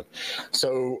watching it on.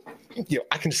 So, you know,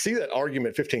 I can see that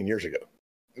argument 15 years ago,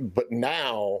 but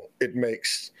now it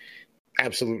makes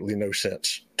absolutely no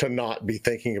sense to not be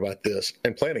thinking about this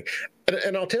and planning.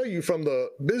 And I'll tell you from the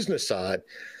business side,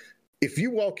 if you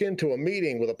walk into a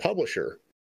meeting with a publisher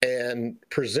and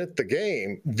present the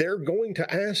game, they're going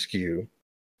to ask you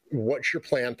what's your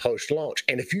plan post-launch.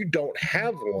 And if you don't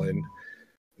have one,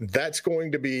 that's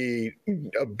going to be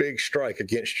a big strike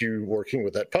against you working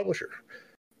with that publisher,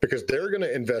 because they're going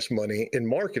to invest money in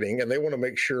marketing and they want to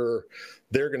make sure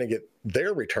they're going to get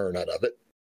their return out of it.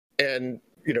 And,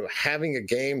 you know, having a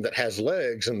game that has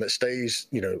legs and that stays,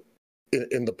 you know,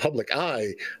 in the public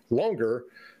eye longer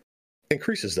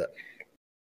increases that.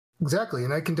 Exactly.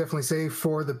 And I can definitely say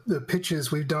for the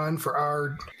pitches we've done for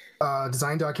our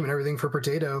design document, everything for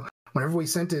Potato, whenever we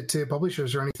sent it to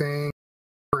publishers or anything,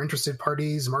 or interested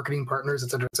parties, marketing partners,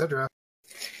 et cetera,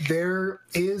 there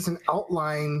is an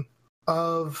outline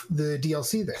of the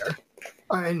DLC there.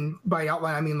 And by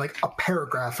outline, I mean like a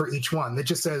paragraph for each one that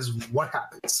just says what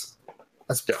happens.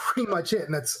 That's pretty much it.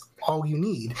 And that's all you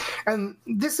need. And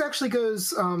this actually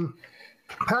goes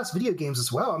past video games as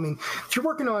well. I mean, if you're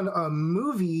working on a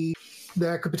movie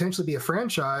that could potentially be a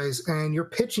franchise and you're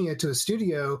pitching it to a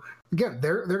studio, again,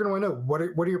 they're going to want to know what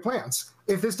are your plans.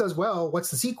 If this does well,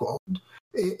 what's the sequel?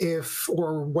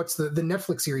 Or what's the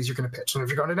Netflix series you're going to pitch? And if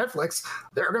you're going to Netflix,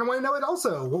 they're going to want to know it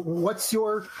also. What's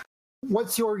your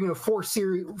you know, four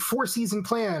season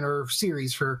plan or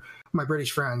series for my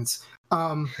British friends?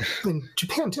 In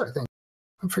Japan too, I think.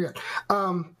 I forget.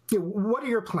 You know, what are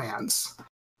your plans?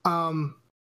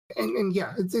 And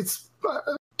yeah, it's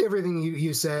everything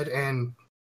you said, and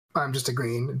I'm just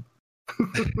agreeing.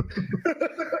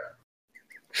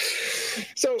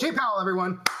 So, J Powell,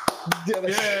 everyone.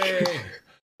 Yay!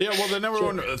 Yeah, well, the number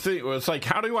one thing was like,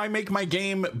 how do I make my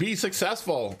game be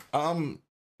successful?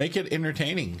 Make it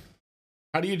entertaining.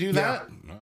 How do you do that? You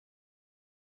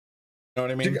know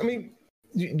what I mean? I mean,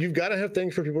 you've got to have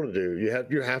things for people to do.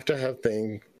 You have to have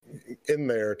things in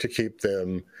there to keep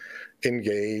them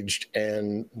engaged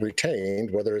and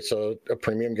retained, whether it's a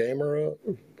premium game or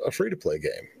a free-to-play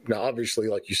game. Now, obviously,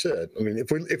 like you said, I mean,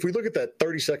 if we look at that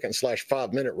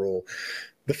 30-second/5-minute rule,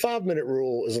 the 5-minute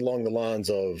rule is along the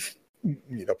lines of,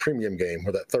 you know, premium game,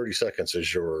 where that 30 seconds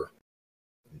is your.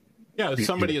 Yeah, if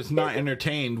somebody is not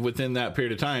entertained within that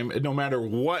period of time, no matter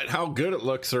how good it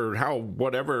looks or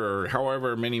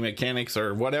however many mechanics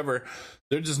or whatever,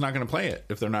 they're just not going to play it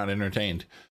if they're not entertained.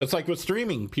 It's like with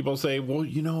streaming. People say, well,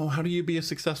 you know, how do you be a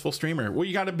successful streamer? Well,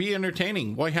 you got to be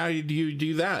entertaining. Well, how do you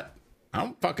do that? I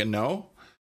don't fucking know.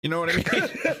 You know what I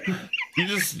mean?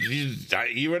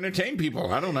 you entertain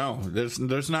people. I don't know.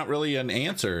 There's not really an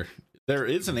answer. There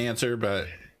is an answer, but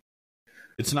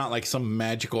it's not like some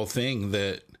magical thing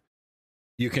that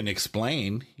you can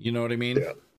explain. You know what I mean?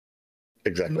 Yeah,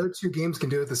 exactly. No two games can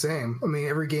do it the same. I mean,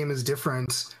 every game is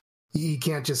different. You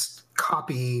can't just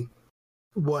copy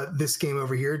what this game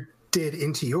over here did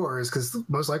into yours, because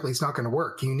most likely it's not going to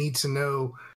work. You need to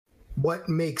know what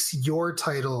makes your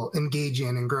title engaging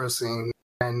and engrossing,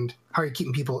 and how you're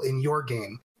keeping people in your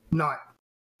game, not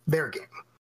their game.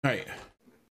 Right.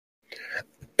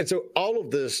 And so all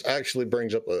of this actually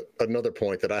brings up another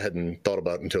point that I hadn't thought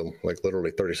about until like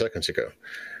literally 30 seconds ago.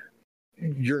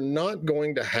 You're not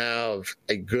going to have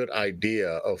a good idea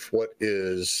of what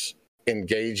is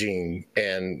engaging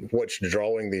and what's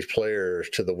drawing these players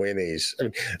to the Winnies. I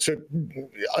mean, so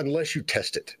unless you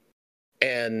test it.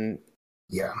 And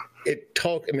yeah,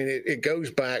 it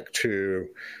goes back to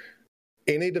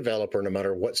any developer, no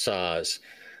matter what size,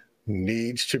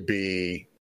 needs to be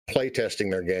playtesting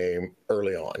their game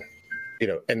early on.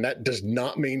 And that does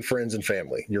not mean friends and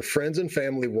family. Your friends and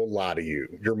family will lie to you.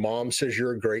 Your mom says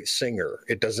you're a great singer.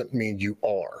 It doesn't mean you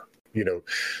are,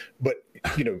 but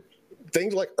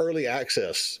things like early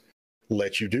access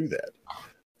let you do that.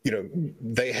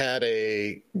 They had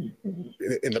in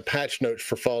the patch notes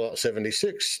for Fallout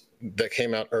 76 that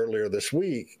came out earlier this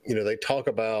week, they talk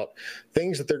about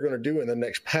things that they're going to do in the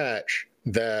next patch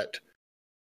that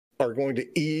are going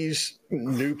to ease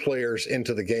new players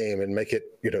into the game and make it,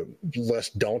 less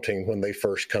daunting when they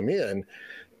first come in.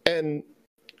 And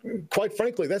quite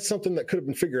frankly, that's something that could have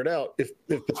been figured out if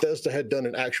Bethesda had done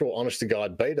an actual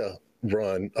honest-to-God beta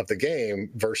run of the game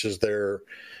versus their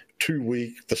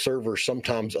 2-week, the server's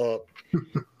sometimes up,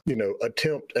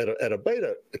 attempt at a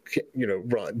beta,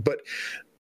 run. But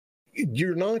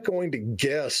you're not going to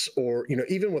guess, or,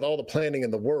 even with all the planning in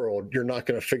the world, you're not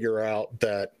going to figure out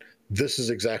that this is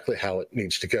exactly how it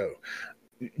needs to go.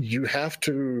 You have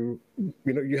to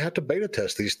beta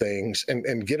test these things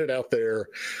and get it out there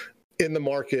in the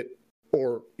market,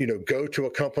 or, go to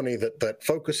a company that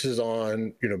focuses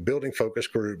on, building focus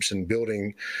groups and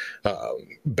building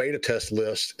beta test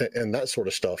lists and that sort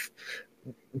of stuff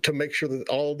to make sure that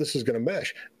all of this is going to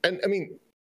mesh. And I mean,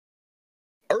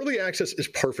 early access is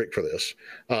perfect for this.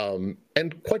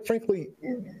 And quite frankly,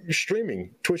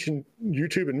 streaming, Twitch and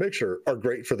YouTube and Mixer are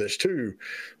great for this too.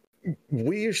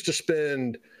 We used to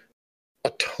spend a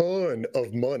ton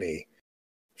of money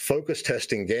focus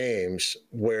testing games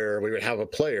where we would have a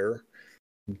player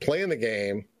playing the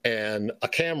game and a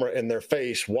camera in their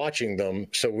face watching them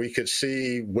so we could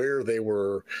see where they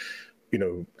were,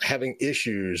 having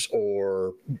issues,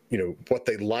 or, what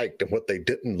they liked and what they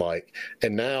didn't like.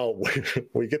 And now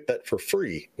we get that for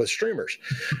free with streamers.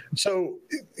 So,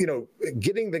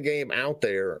 getting the game out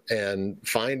there and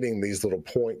finding these little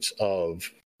points of,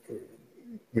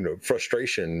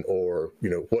 frustration, or,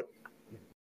 what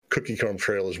cookie crumb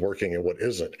trail is working and what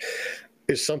isn't,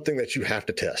 is something that you have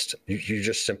to test. You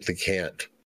just simply can't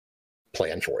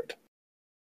plan for it.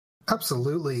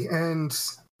 Absolutely. And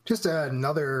just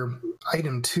another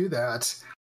item to that,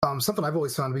 something I've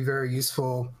always found to be very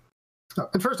useful.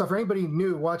 And first off, for anybody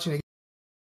new watching,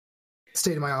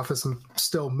 stayed in my office, I'm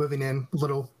still moving in a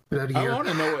little bit out of here. I want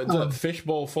to know what the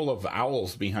fishbowl full of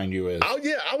owls behind you is. Oh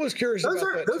yeah, I was curious about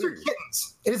that. Those are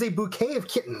kittens. It is a bouquet of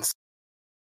kittens.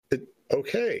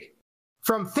 Okay.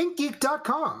 From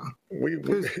ThinkGeek.com.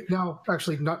 No,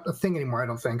 actually not a thing anymore, I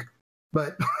don't think.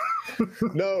 But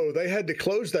no, they had to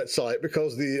close that site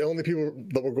because the only people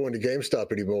that were going to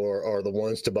GameStop anymore are the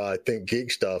ones to buy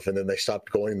ThinkGeek stuff, and then they stopped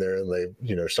going there and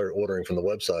they started ordering from the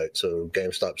website. So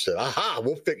GameStop said, "Aha,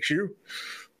 we'll fix you.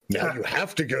 Now you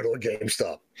have to go to a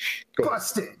GameStop."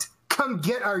 Busted. Come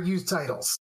get our used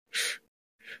titles.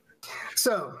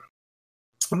 So,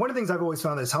 one of the things I've always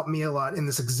found that's helped me a lot in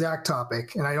this exact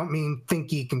topic, and I don't mean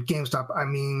ThinkGeek and GameStop, I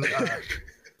mean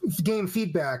game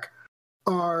feedback,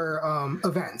 are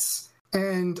events.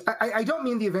 And I don't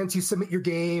mean the events you submit your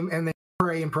game and then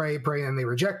pray and pray and they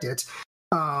reject it.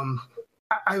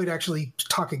 I would actually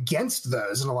talk against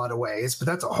those in a lot of ways, but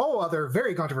that's a whole other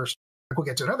very controversial topic we'll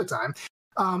get to another time.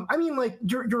 I mean, like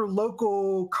your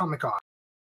local Comic-Con.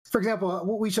 For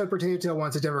example, we showed Potato Tail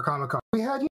once at Denver Comic-Con. We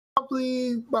had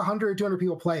probably 100, 200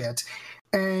 people play it.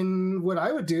 And what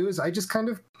I would do is I just kind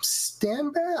of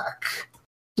stand back,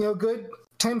 good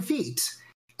 10 feet,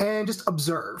 and just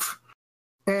observe.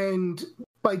 And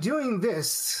by doing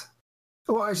this,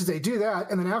 well, I should say do that,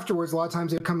 and then afterwards, a lot of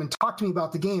times they'd come and talk to me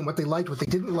about the game, what they liked, what they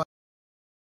didn't like.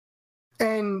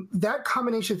 And that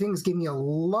combination of things gave me a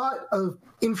lot of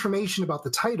information about the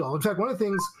title. In fact, one of the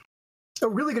things, a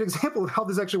really good example of how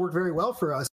this actually worked very well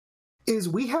for us, is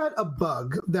we had a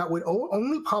bug that would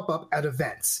only pop up at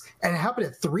events. And it happened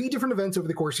at 3 different events over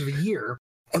the course of a year,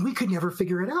 and we could never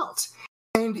figure it out.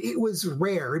 And it was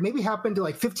rare. It maybe happened to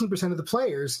like 15% of the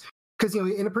players, because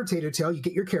in a Potato Tail, you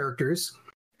get your characters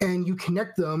and you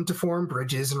connect them to form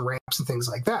bridges and ramps and things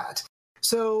like that.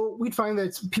 So we'd find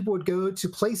that people would go to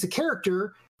place a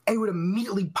character and it would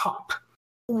immediately pop,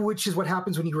 which is what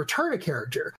happens when you return a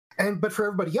character. But for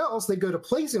everybody else, they go to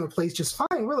place and it would place just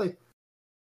fine. We're like,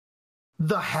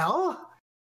 the hell?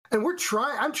 And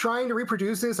I'm trying to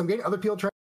reproduce this. I'm getting other people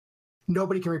trying.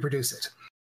 Nobody can reproduce it.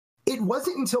 It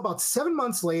wasn't until about 7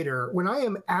 months later when I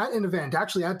am at an event,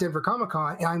 actually at Denver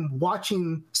Comic-Con, and I'm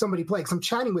watching somebody play, because I'm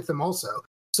chatting with them also.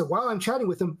 So while I'm chatting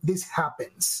with them, this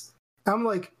happens. I'm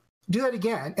like, do that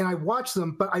again. And I watch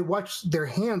them, but I watch their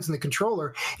hands in the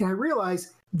controller, and I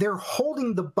realize they're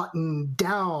holding the button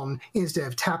down instead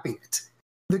of tapping it.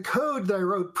 The code that I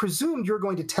wrote presumed you're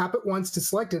going to tap it once to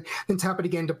select it, then tap it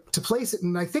again to place it.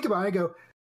 And I think about it, I go,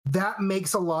 that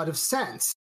makes a lot of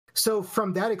sense. So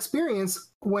from that experience,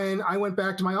 when I went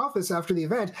back to my office after the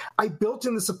event, I built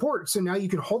in the support. So now you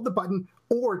can hold the button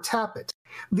or tap it.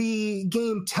 The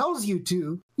game tells you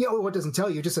to, it doesn't tell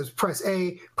you, it just says press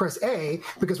A, because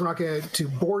we're not going to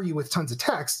bore you with tons of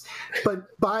text. But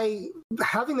by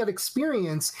having that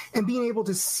experience and being able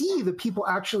to see the people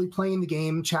actually playing the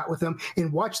game, chat with them,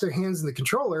 and watch their hands in the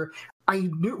controller, I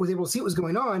was able to see what was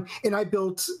going on, and I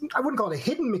built, I wouldn't call it a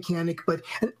hidden mechanic, but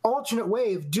an alternate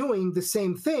way of doing the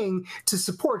same thing to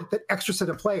support that extra set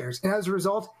of players. And as a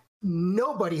result,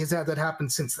 nobody has had that happen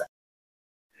since then.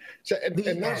 So,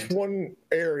 and that's one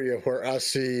area where I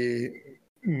see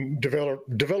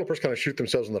developers kind of shoot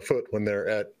themselves in the foot when they're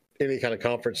at any kind of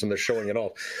conference and they're showing it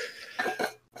off.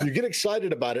 You get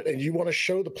excited about it, and you want to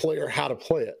show the player how to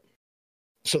play it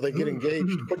so they get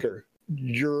engaged quicker.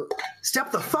 You're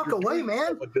step the fuck away,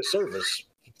 man. A disservice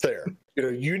there.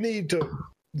 You need to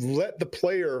let the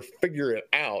player figure it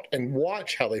out and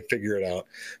watch how they figure it out,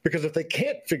 because if they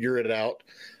can't figure it out,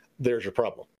 there's your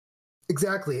problem.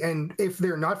 Exactly. And if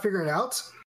they're not figuring it out,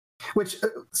 which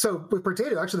so with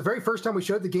Potato, actually the very first time we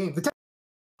showed the game,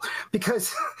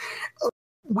 because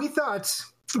we thought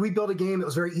we built a game that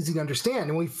was very easy to understand,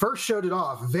 and when we first showed it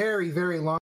off, very, very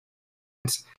long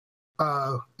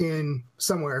in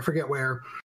somewhere, I forget where,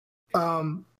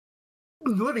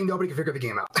 literally nobody could figure the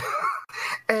game out.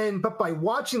 But by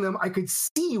watching them, I could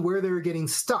see where they were getting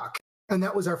stuck, and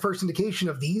that was our first indication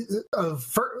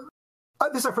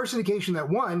this is our first indication that,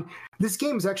 one, this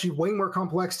game is actually way more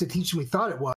complex to teach than we thought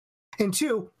it was, and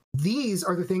two, these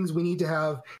are the things we need to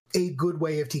have a good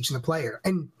way of teaching the player.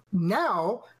 And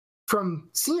now,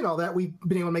 from seeing all that, we've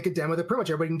been able to make a demo that pretty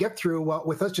much everybody can get through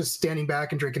with us just standing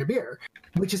back and drinking a beer,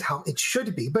 which is how it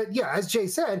should be. But yeah, as Jay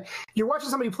said, you're watching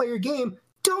somebody play your game,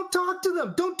 don't talk to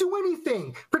them, don't do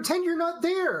anything, pretend you're not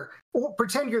there, or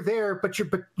pretend you're there, but you're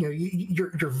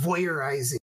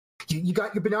voyeurizing. You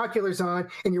got your binoculars on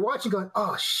and you're watching going,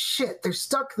 oh shit, they're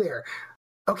stuck there.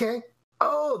 Okay.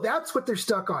 Oh, that's what they're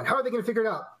stuck on. How are they going to figure it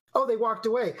out? Oh, they walked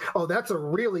away. Oh, that's a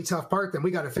really tough part. Then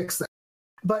we got to fix that.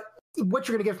 But what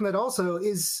you're going to get from that also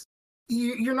is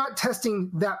you're not testing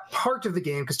that part of the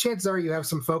game, because chances are you have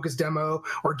some focus demo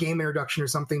or game introduction or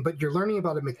something, but you're learning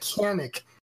about a mechanic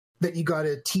that you got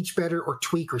to teach better or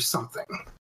tweak or something.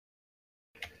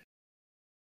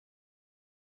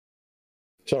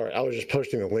 Sorry, I was just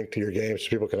posting a link to your game so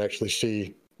people can actually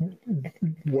see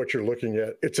what you're looking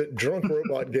at. It's at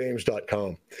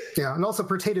drunkrobotgames.com. Yeah, and also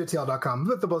potatotail.com.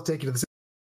 They'll both take you to the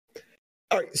same.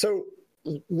 All right, so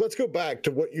let's go back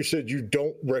to what you said you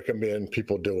don't recommend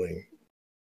people doing.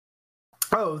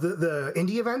 Oh, the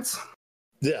indie events?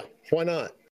 Yeah, why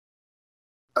not?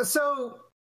 I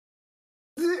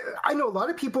know a lot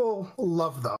of people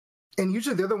love them, and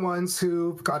usually they're the ones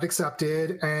who got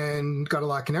accepted and got a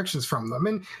lot of connections from them.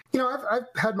 And, I've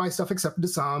had my stuff accepted to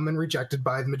some and rejected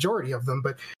by the majority of them,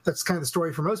 but that's kind of the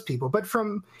story for most people. But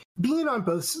from being on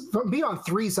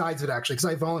three sides of it, actually, because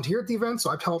I volunteer at the event, so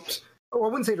I've helped, I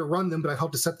wouldn't say to run them, but I've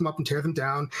helped to set them up and tear them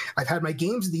down. I've had my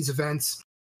games at these events,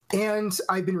 and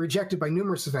I've been rejected by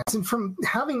numerous events. And from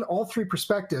having all three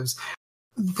perspectives,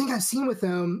 the thing I've seen with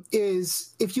them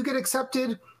is if you get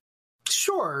accepted,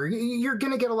 sure, you're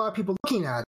going to get a lot of people looking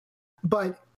at it,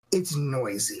 but it's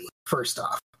noisy, first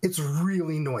off. It's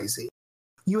really noisy.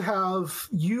 You have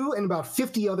you and about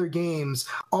 50 other games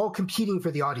all competing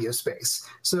for the audio space.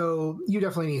 So you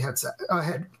definitely need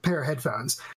a pair of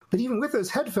headphones. But even with those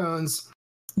headphones,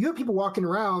 you have people walking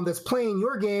around that's playing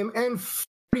your game and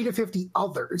 40 to 50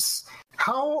 others.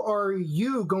 How are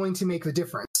you going to make the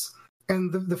difference?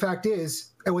 And the fact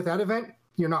is, with that event,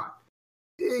 you're not.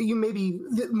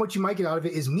 What you might get out of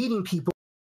it is meeting people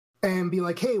and be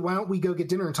like, hey, why don't we go get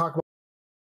dinner and talk about it?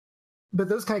 But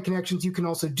those kind of connections you can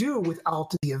also do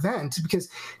without the event, because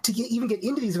to even get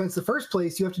into these events in the first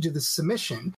place, you have to do the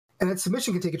submission. And that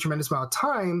submission can take a tremendous amount of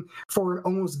time for an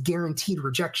almost guaranteed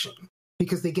rejection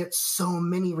because they get so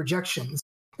many rejections.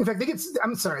 In fact, they get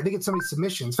so many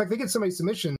submissions. In fact, they get so many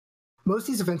submissions, most of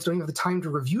these events don't even have the time to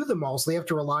review them all, so they have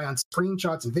to rely on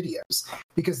screenshots and videos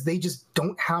because they just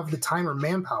don't have the time or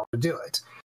manpower to do it.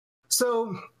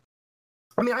 So,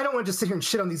 I mean, I don't want to just sit here and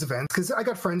shit on these events because I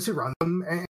got friends who run them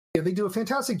and they do a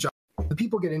fantastic job. The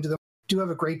people get into them, do have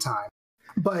a great time.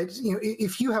 But,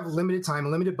 if you have limited time, a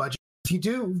limited budget, if you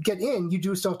do get in, you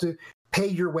do still have to pay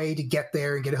your way to get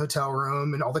there and get a hotel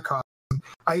room and all the costs.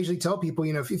 I usually tell people,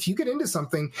 if you get into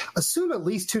something, assume at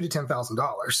least $2,000 to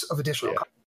 $10,000 of additional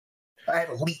costs.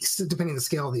 At least, depending on the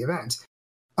scale of the event.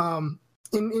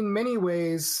 In many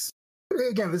ways,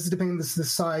 again, this is depending on the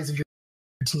size of your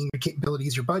team, your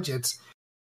capabilities, your budget.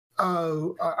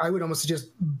 I would almost suggest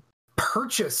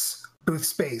purchase booth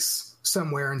space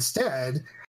somewhere instead.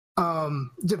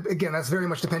 Again, that's very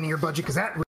much depending on your budget,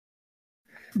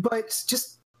 but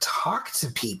just talk to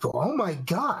people. Oh my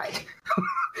God.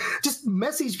 Just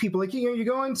message people. Like, you're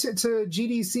going to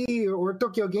GDC or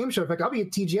Tokyo Game Show. In fact, I'll be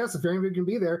at TGS if anybody can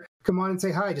be there. Come on and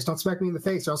say hi. Just don't smack me in the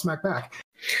face or I'll smack back.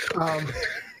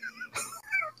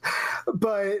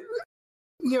 But,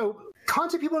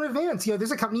 contact people in advance.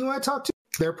 There's a company you want to talk to.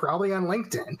 They're probably on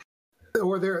LinkedIn.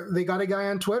 Or they got a guy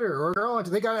on Twitter. Or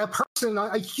they got a person,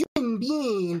 a human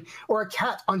being, or a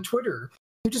cat on Twitter.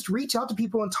 You just reach out to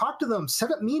people and talk to them.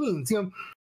 Set up meetings.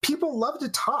 People love to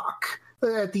talk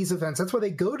at these events. That's why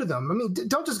they go to them. I mean,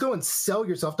 don't just go and sell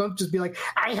yourself. Don't just be like,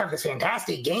 I have this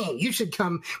fantastic game. You should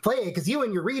come play it because you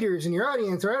and your readers and your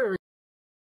audience are...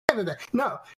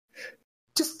 No.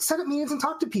 Just set up meetings and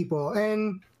talk to people.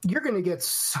 And you're going to get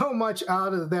so much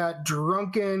out of that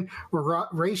drunken,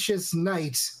 racious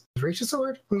night. Is racist a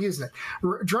word? I'm using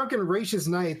it. Drunken, racious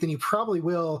night than you probably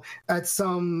will at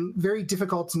some very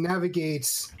difficult to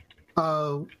navigate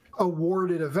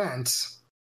awarded event.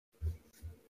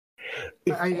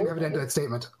 I didn't have it into that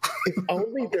statement. If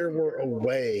only there were a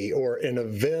way or an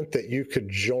event that you could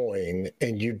join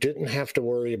and you didn't have to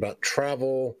worry about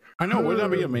travel. I know, wouldn't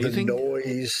that be amazing? The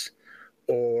noise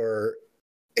or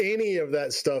any of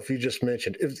that stuff you just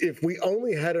mentioned. If we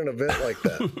only had an event like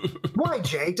that. Why,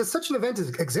 Jay? Does such an event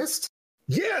exist?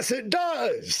 Yes, it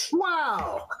does.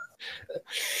 Wow.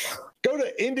 Go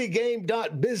to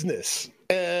indiegame.business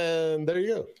and there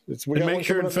you go. And make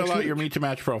sure and fill out your Meet to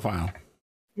Match profile.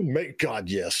 Make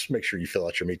sure you fill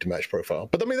out your Meet to Match profile.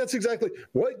 But I mean, that's exactly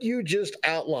what you just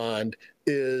outlined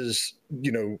is,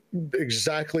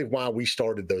 exactly why we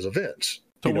started those events.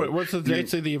 So what's the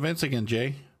dates of the events again,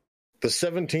 Jay? The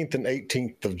 17th and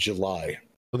 18th of July.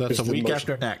 So that's a week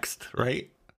after next,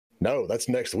 right? No, that's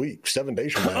next week. 7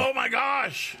 days from now. Oh my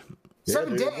gosh.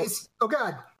 7 days. Oh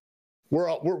God.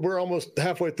 We're almost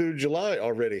halfway through July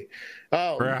already.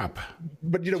 Crap.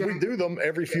 But we do them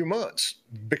every few months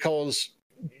because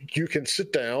you can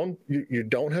sit down. You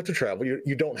don't have to travel.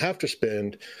 You don't have to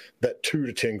spend that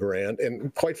 $2,000 to $10,000.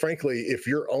 And quite frankly, if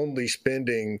you're only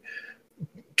spending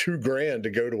 $2,000 to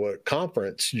go to a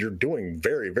conference, you're doing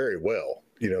very, very well.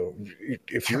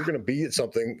 If you're going to be at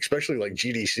something, especially like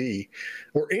GDC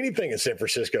or anything in San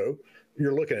Francisco,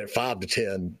 you're looking at 5 to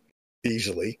 10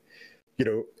 easily.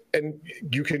 And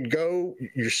you can go.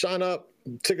 You sign up.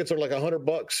 Tickets are like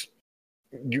 $100.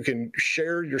 You can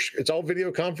share it's all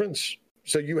video conference.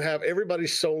 So you have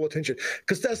everybody's sole attention,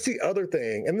 because that's the other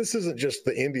thing. And this isn't just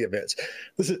the indie events.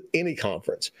 This is any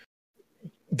conference.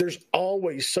 There's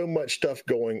always so much stuff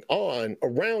going on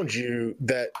around you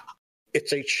that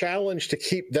it's a challenge to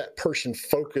keep that person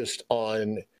focused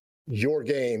on your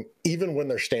game, even when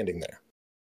they're standing there,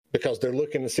 because they're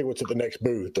looking to see what's at the next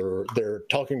booth or they're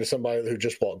talking to somebody who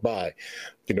just walked by.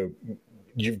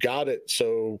 You've got it.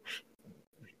 So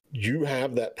you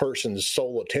have that person's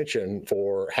sole attention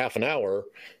for half an hour,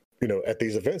 at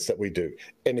these events that we do.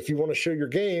 And if you want to show your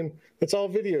game, it's all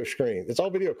video screen. It's all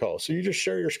video calls. So you just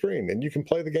share your screen and you can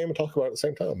play the game and talk about it at the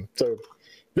same time. So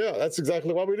yeah, that's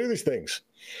exactly why we do these things.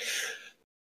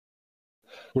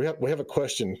 We have a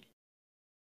question.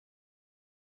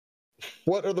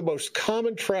 What are the most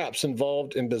common traps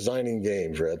involved in designing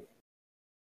games, Red?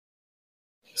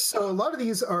 So a lot of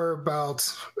these are about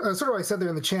sort of what I said there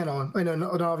in the channel. I know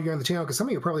not all of you are in the channel because some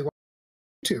of you probably watch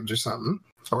YouTube or something,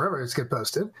 or wherever it's get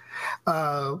posted.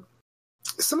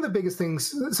 Some of the biggest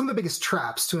things, some of the biggest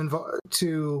traps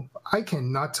to I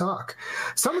cannot talk.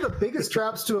 Some of the biggest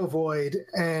traps to avoid,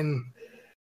 and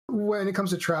when it comes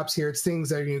to traps here, it's things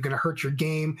that are going to hurt your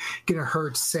game, going to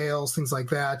hurt sales, things like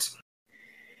that.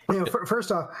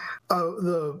 First off,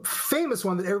 the famous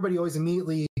one that everybody always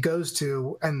immediately goes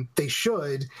to, and they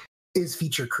should, is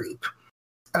feature creep.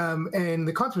 And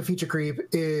the concept of feature creep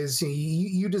is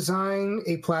you design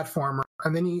a platformer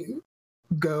and then you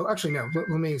go, actually, no, let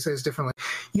me say this differently.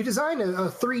 You design a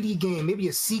 3D game, maybe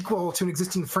a sequel to an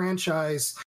existing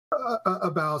franchise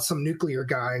about some nuclear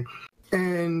guy.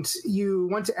 And you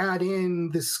want to add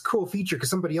in this cool feature because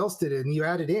somebody else did it and you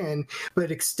add it in, but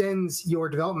it extends your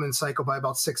development cycle by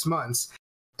about 6 months.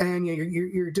 And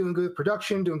you're doing good with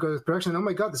production, And oh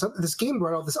my God, this game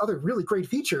brought out this other really great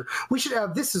feature. We should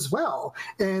add this as well.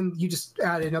 And you just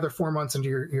add another 4 months into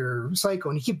your cycle,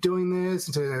 and you keep doing this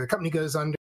until the company goes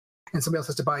under, and somebody else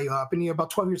has to buy you up. And about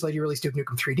 12 years later, you release Duke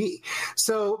Nukem 3D.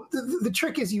 So the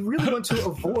trick is you really want to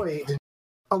avoid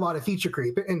a lot of feature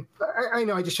creep. And I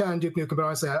know I just shot on Duke Nukem, but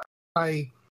honestly,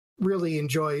 I really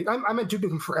enjoy. I'm at Duke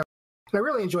Nukem Forever, and I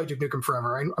really enjoy Duke Nukem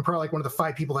Forever. I'm probably like one of the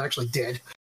 5 people that actually did.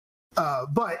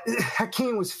 But that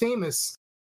game was famous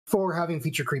for having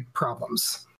feature creep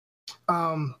problems.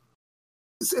 And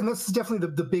that's definitely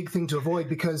the big thing to avoid,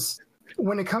 because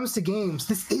when it comes to games,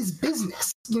 this is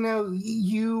business.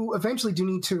 You eventually do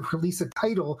need to release a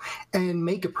title and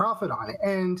make a profit on it.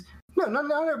 And no, not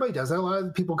everybody does that. A lot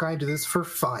of people kind of do this for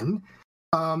fun.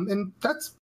 And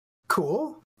that's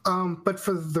cool. But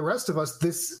for the rest of us,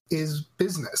 this is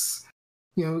business.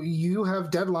 You have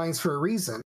deadlines for a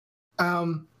reason.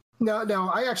 Now,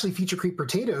 I actually feature creep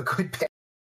Potato a good bit.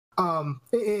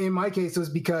 In my case, it was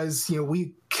because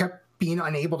we kept being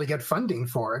unable to get funding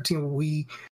for it. We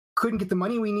couldn't get the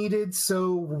money we needed,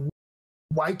 so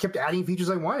I kept adding features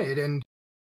I wanted. And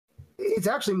it's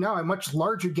actually now a much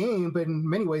larger game, but in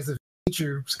many ways, the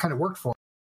features kind of worked for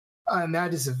it. And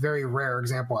that is a very rare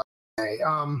example, I would say.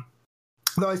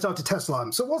 Though I still have to test a lot of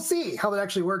them. So we'll see how that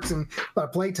actually works in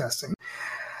play testing.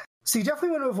 So you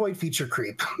definitely want to avoid feature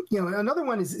creep. Another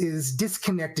one is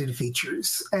disconnected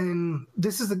features, and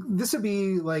this would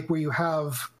be like where you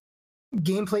have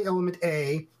gameplay element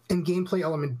A and gameplay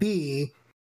element B,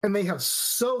 and they have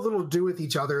so little to do with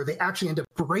each other, they actually end up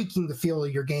breaking the feel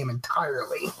of your game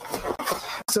entirely.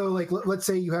 So, like, let's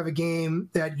say you have a game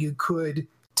that you could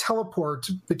teleport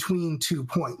between 2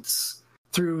 points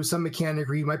through some mechanic,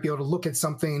 where you might be able to look at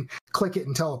something, click it,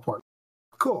 and teleport.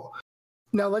 Cool.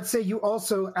 Now, let's say you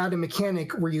also add a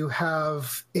mechanic where you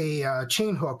have a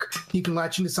chain hook. You can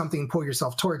latch into something and pull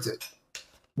yourself towards it.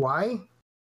 Why?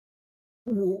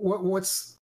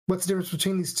 What's the difference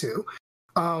between these two?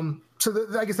 I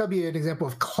guess that'd be an example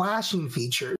of clashing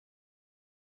features.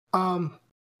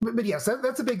 But yes,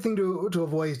 that's a big thing to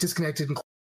avoid, is disconnected and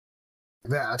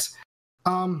that.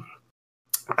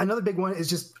 Another big one is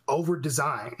just over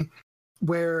design,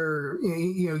 where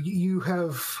you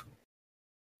have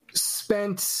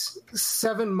spent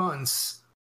 7 months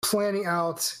planning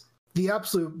out the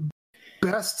absolute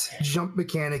best jump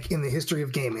mechanic in the history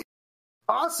of gaming.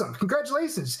 Awesome.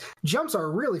 Congratulations. Jumps are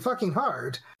really fucking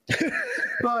hard.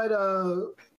 But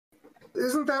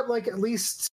isn't that like at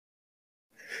least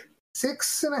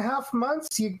 6.5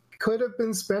 months you could have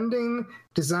been spending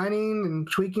designing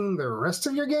and tweaking the rest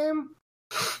of your game?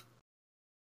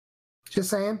 Just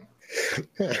saying.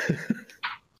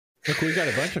 Look, we got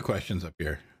a bunch of questions up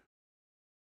here.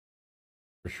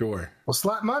 For sure. Well,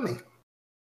 slap money.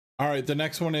 All right, the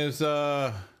next one is,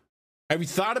 have you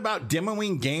thought about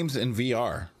demoing games in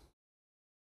VR?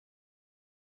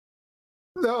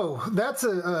 Oh, that's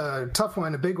a tough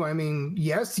one, a big one. I mean,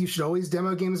 yes, you should always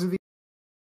demo games in VR.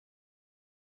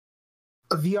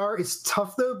 VR is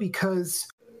tough, though, because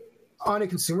on a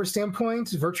consumer standpoint,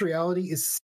 virtual reality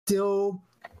is still,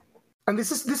 and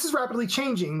this is rapidly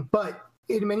changing, but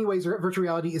in many ways, virtual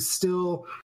reality is still,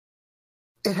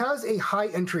 it has a high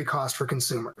entry cost for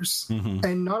consumers. Mm-hmm.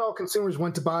 And not all consumers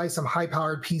want to buy some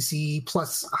high-powered PC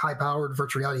plus high-powered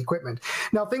virtual reality equipment.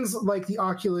 Now, things like the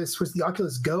Oculus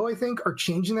Go, I think, are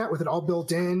changing that with it all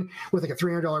built in with like a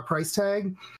 $300 price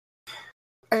tag.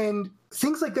 And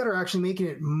things like that are actually making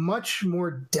it much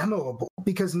more demoable,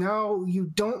 because now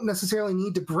you don't necessarily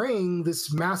need to bring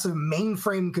this massive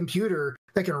mainframe computer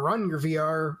that can run your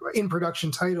VR in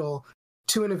production title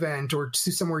to an event or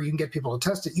to somewhere you can get people to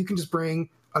test it. You can just bring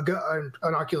an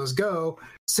Oculus Go,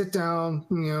 sit down,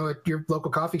 at your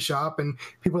local coffee shop, and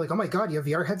people are like, "Oh my God, you have a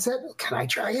VR headset? Can I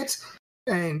try it?"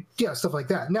 And stuff like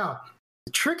that. Now,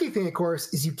 the tricky thing, of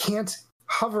course, is you can't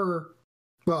hover,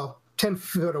 10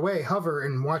 feet away, hover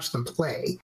and watch them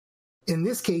play. In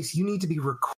this case, you need to be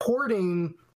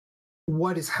recording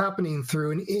what is happening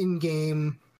through an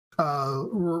in-game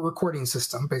recording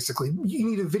system, basically. You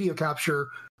need to video capture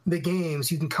the game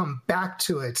so you can come back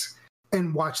to it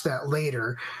and watch that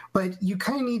later. But you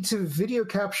kind of need to video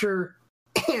capture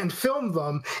and film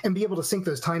them and be able to sync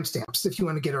those timestamps if you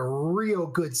want to get a real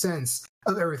good sense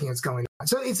of everything that's going on.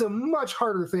 So it's a much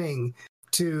harder thing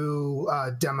to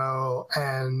demo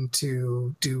and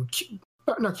to do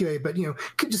not QA, but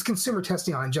just consumer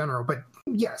testing on in general. But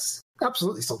yes,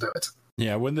 absolutely, still do it.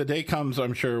 Yeah, when the day comes,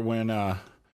 I'm sure when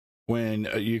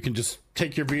you can just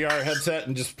take your VR headset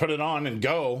and just put it on and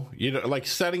go. Like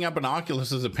setting up an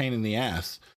Oculus is a pain in the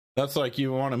ass. That's like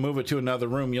you want to move it to another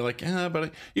room. You're like,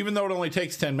 but even though it only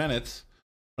takes 10 minutes,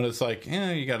 but it's like,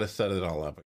 you got to set it all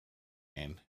up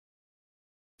again.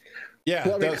 Yeah,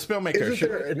 well, Spillmaker. Isn't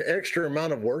there an extra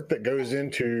amount of work that goes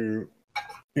into,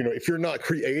 if you're not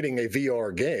creating a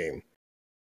VR game,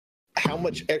 how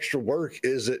much extra work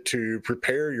is it to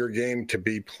prepare your game to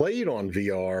be played on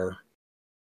VR,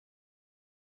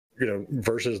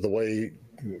 versus the way,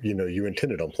 you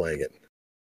intended on playing it?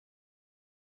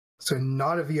 So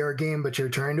not a VR game, but you're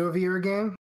trying to a VR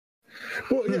game?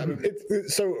 Well, yeah.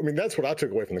 That's what I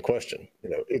took away from the question.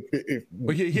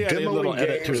 He had a little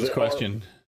edit to his question.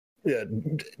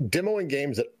 Demoing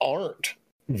games that aren't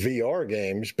VR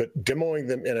games, but demoing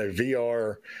them in a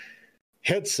VR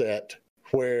headset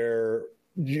where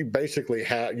you basically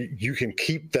you can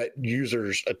keep that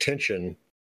user's attention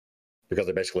because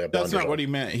they basically have. That's not what he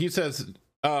meant. He says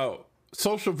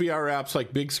social VR apps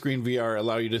like Big Screen VR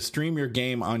allow you to stream your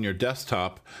game on your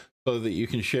desktop so that you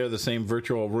can share the same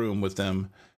virtual room with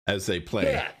them as they play.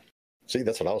 Yeah. See,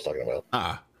 that's what I was talking about.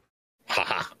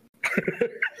 Haha.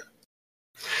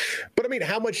 But I mean,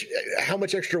 how much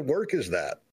extra work is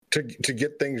that to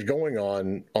get things going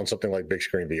on something like Big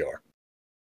Screen VR?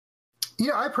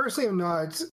 I personally have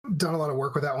not done a lot of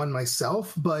work with that one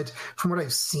myself, but from what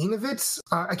I've seen of it,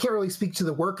 I can't really speak to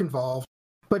the work involved,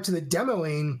 but to the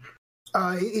demoing,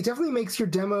 it definitely makes your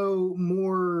demo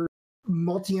more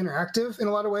multi-interactive in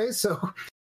a lot of ways. So,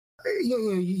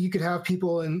 you could have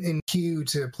people in queue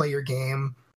to play your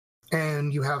game,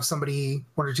 and you have one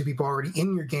or two people already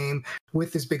in your game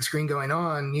with this big screen going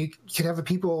on. You could have the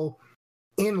people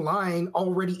in line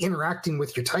already interacting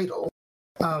with your title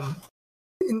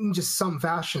in just some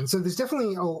fashion. So there's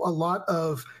definitely a lot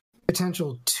of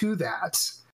potential to that.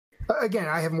 Again,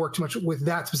 I haven't worked too much with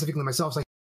that specifically myself, so I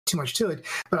can't too much to it.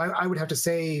 But I would have to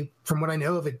say, from what I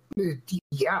know of it,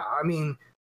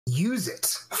 use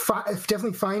it.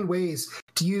 Definitely find ways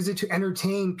to use it to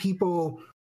entertain people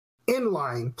in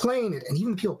line playing it, and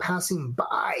even people passing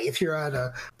by if you're at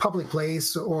a public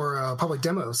place or a public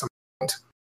demo of some kind.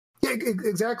 Yeah,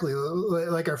 exactly.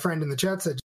 Like our friend in the chat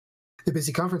said, the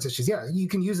busy conference issues. Yeah, you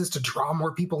can use this to draw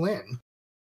more people in.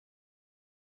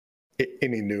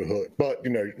 Any new hook, but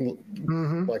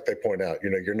like they point out,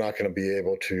 you're not going to be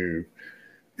able to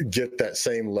get that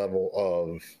same level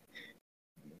of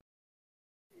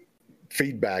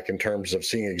feedback in terms of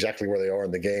seeing exactly where they are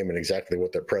in the game and exactly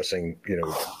what they're pressing,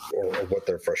 or what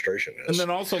their frustration is. And then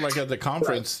also, like at the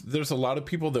conference, There's a lot of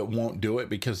people that won't do it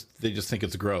because they just think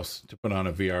it's gross to put on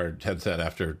a VR headset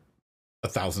after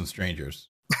 1,000 strangers.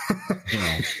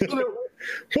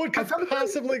 What could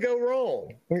possibly go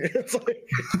wrong? It's like...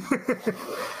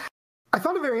 I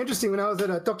found it very interesting when I was at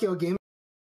a Tokyo Game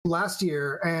last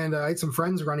year, and I had some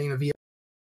friends running a VR,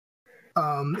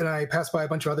 and I passed by a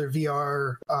bunch of other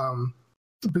VR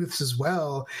booths as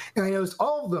well, and I noticed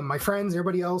all of them, my friends,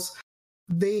 everybody else,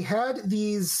 they had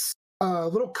these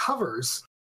little covers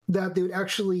that they would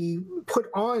actually put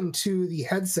onto the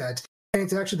headset, and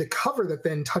it's actually the cover that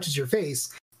then touches your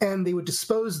face, and they would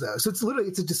dispose those. So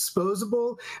it's a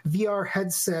disposable VR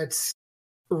headset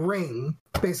ring,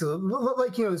 basically,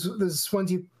 like those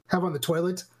ones you have on the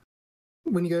toilet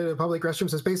when you go to a public restroom.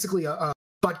 So it's basically a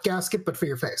butt gasket, but for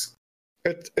your face.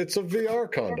 It's a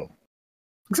VR condom.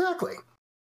 Exactly.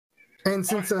 And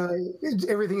since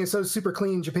everything is so super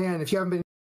clean in Japan, if you haven't been,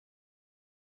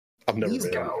 I've never please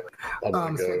been. go.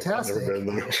 It's fantastic. I've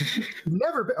never been.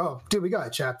 Never been. Oh, dude, we got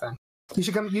a chat then. You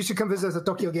should come visit us at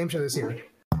Tokyo Game Show this year.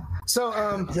 So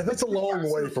yeah, that's a long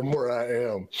way from where I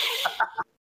am.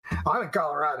 I'm in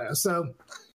Colorado, so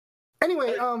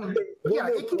anyway, yeah,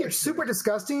 it can get super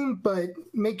disgusting, but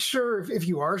make sure if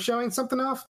you are showing something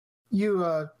off,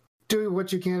 you do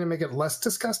what you can to make it less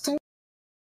disgusting.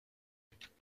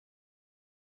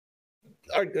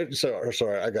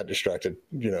 Sorry, I got distracted,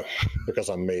 because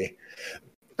I'm me.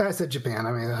 I said Japan.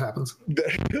 I mean, that happens.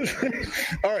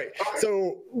 All right.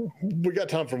 So we got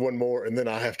time for one more, and then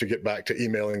I have to get back to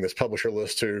emailing this publisher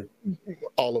list to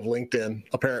all of LinkedIn,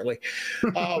 apparently.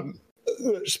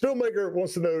 Spillmaker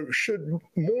wants to know, should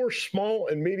more small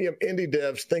and medium indie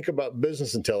devs think about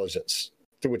business intelligence?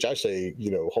 To which I say,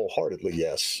 wholeheartedly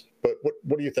yes. But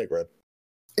what do you think, Red?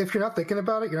 If you're not thinking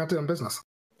about it, you're not doing business.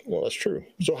 Well, that's true.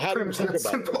 So how do you think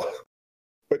about it?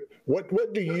 But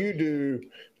what do you do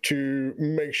to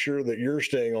make sure that you're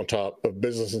staying on top of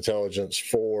business intelligence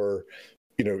for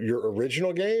your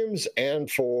original games and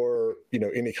for,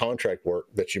 any contract work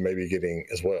that you may be getting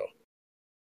as well?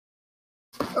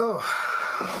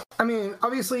 Oh, I mean,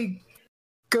 obviously,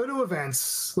 go to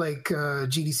events like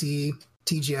GDC,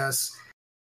 TGS,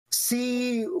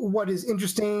 see what is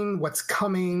interesting, what's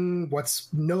coming, what's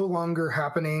no longer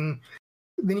happening.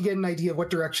 Then you get an idea of what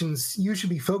directions you should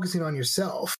be focusing on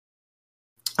yourself.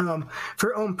 For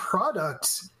your own product,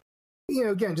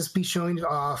 again, just be showing it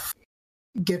off,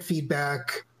 get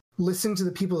feedback, listen to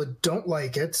the people that don't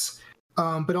like it,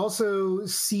 but also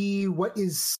see what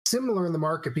is similar in the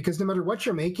market, because no matter what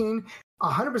you're making,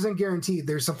 100% guaranteed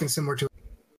there's something similar to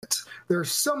it. There are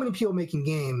so many people making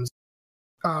games.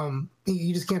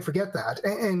 You just can't forget that.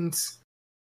 And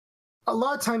a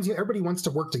lot of times, everybody wants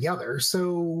to work together.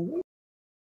 So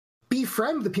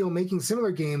befriend the people making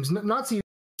similar games, not so you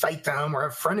fight them or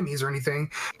have frenemies or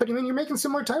anything, but I mean, you're making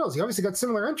similar titles. You obviously got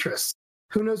similar interests.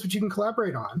 Who knows what you can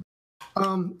collaborate on?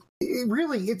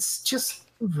 It's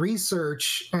just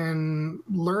research and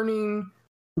learning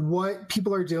what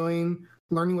people are doing,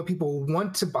 learning what people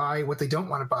want to buy, what they don't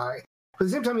want to buy. But at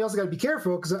the same time, you also got to be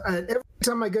careful, because every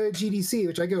time I go to GDC,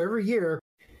 which I go every year,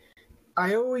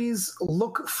 I always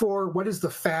look for what is the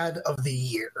fad of the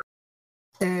year.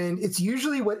 And it's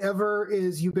usually whatever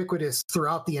is ubiquitous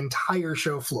throughout the entire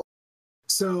show floor.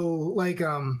 So, I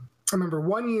remember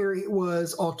one year it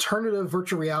was alternative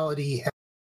virtual reality.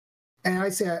 And I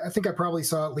think I probably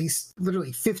saw at least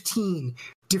literally 15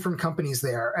 different companies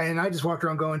there. And I just walked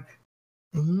around going,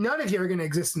 none of you are going to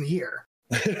exist in the year.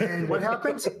 And what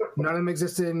happened? None of them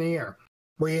existed in the year.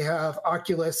 We have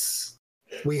Oculus,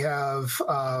 we have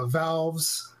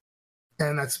Valve's,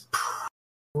 and that's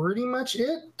pretty much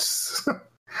it.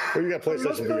 Well, you got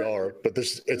PlayStation VR, but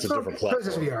it's a different platform.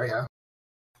 PlayStation VR, yeah.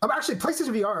 Actually,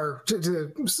 PlayStation VR,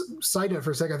 to side note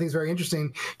for a second, I think it's very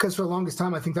interesting, because for the longest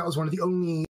time, I think that was one of the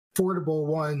only affordable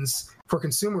ones for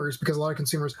consumers, because a lot of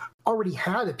consumers already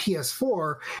had a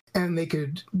PS4 and they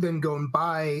could then go and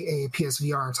buy a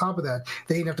PSVR on top of that.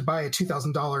 They didn't have to buy a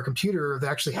 $2,000 computer that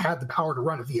actually had the power to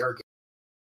run a VR game.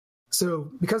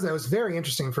 So because that was very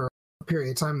interesting for a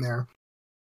period of time there.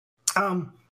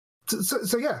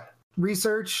 So yeah,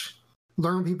 research,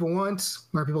 learn what people want,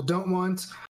 learn what people don't want.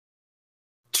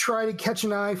 Try to catch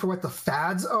an eye for what the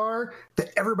fads are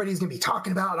that everybody's going to be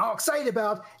talking about and all excited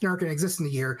about and aren't going to exist in a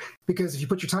year. Because if you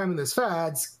put your time in those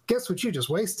fads, guess what you just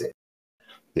wasted?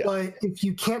 Yeah. But if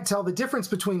you can't tell the difference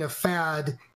between a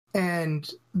fad and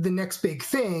the next big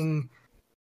thing,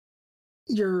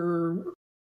 you're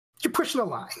pushing a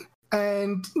line.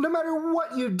 And no matter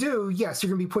what you do, yes, you're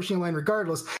going to be pushing a line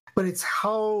regardless, but it's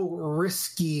how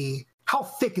risky, how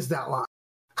thick is that line?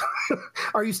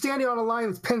 Are you standing on a line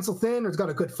that's pencil thin or it's got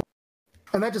a good fall?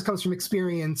 And that just comes from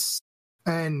experience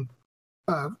and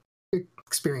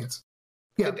experience.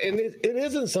 Yeah. And it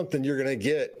isn't something you're going to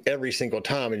get every single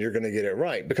time and you're going to get it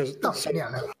right, because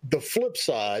the flip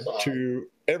side to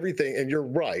everything, and you're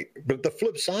right, but the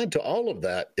flip side to all of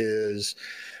that is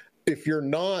if you're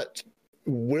not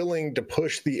willing to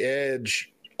push the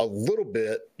edge a little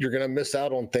bit, you're going to miss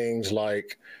out on things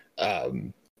like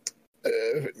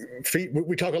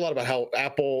we talk a lot about how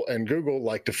Apple and Google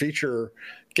like to feature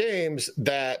games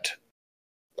that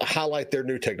highlight their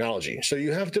new technology. So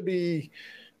you have to be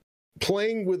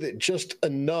playing with it just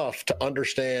enough to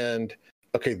understand,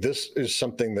 okay, this is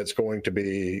something that's going to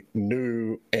be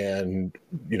new and,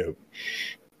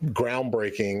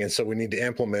 groundbreaking. And so we need to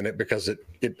implement it because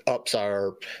it ups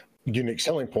our unique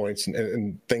selling points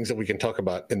and things that we can talk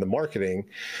about in the marketing.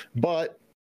 But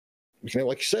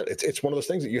like you said, it's one of those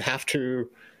things that you have to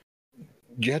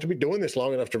be doing this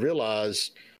long enough to realize,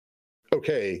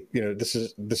 okay, this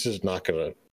is not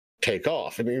going to take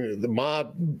off. I mean,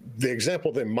 the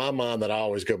example in my mind that I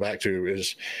always go back to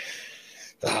is,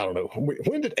 I don't know,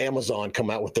 when did Amazon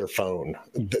come out with their phone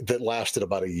that lasted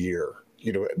about a year?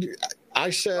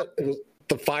 I set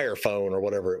the Fire Phone or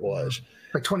whatever it was,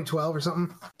 like 2012 or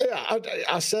something. Yeah,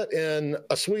 I sat in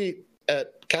a suite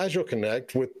at Casual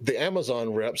Connect with the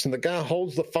Amazon reps, and the guy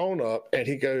holds the phone up and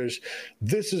he goes,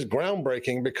 "This is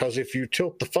groundbreaking because if you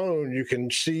tilt the phone, you can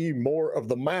see more of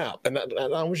the map." And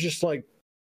I was just like,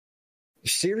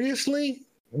 seriously?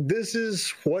 This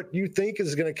is what you think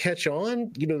is going to catch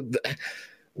on?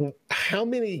 How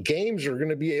many games are going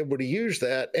to be able to use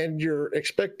that? And you're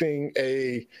expecting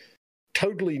a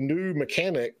totally new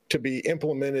mechanic to be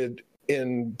implemented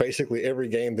in basically every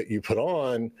game that you put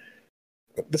on.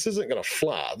 This isn't going to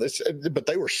fly. But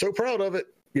they were so proud of it.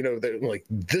 They're like,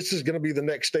 this is going to be the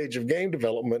next stage of game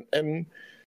development. And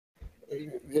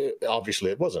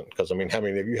obviously it wasn't, because, how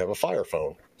many of you have a Fire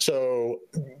Phone? So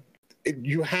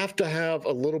you have to have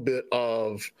a little bit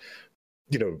of,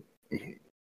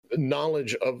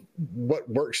 knowledge of what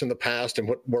works in the past and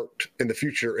what worked in the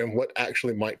future and what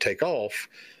actually might take off,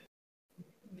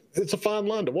 it's a fine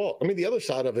line to walk. I mean, the other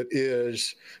side of it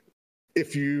is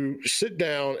if you sit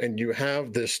down and you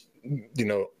have this,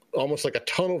 almost like a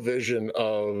tunnel vision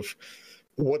of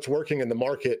what's working in the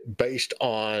market based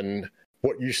on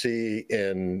what you see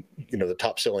in, the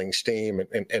top selling Steam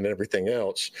and everything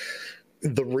else.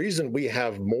 The reason we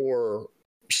have more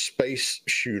space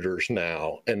shooters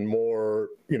now and more,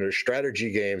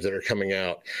 strategy games that are coming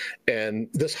out, and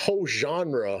this whole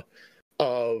genre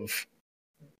of,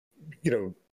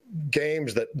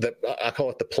 games that I call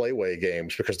it the Playway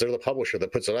games because they're the publisher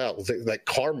that puts it out, like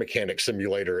car mechanic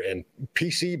simulator and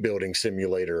PC building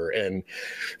simulator. And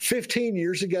 15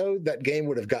 years ago, that game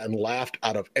would have gotten laughed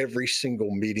out of every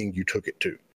single meeting you took it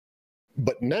to.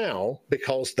 But now,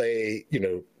 because they,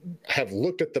 have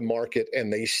looked at the market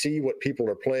and they see what people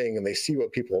are playing and they see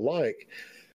what people like,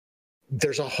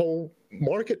 there's a whole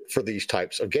market for these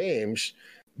types of games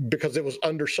because it was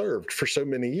underserved for so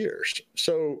many years.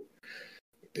 So,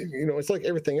 it's like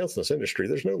everything else in this industry.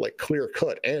 There's no like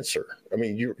clear-cut answer. I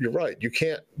mean, you're right. You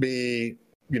can't be,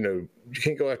 you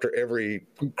can't go after every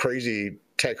crazy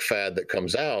tech fad that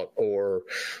comes out or,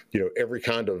 every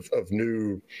kind of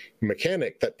new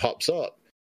mechanic that pops up.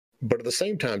 But at the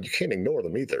same time, you can't ignore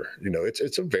them either.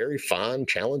 It's a very fine,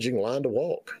 challenging line to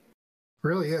walk. It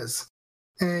really is.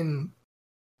 And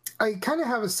I kind of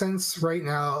have a sense right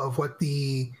now of what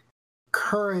the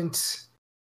current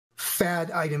fad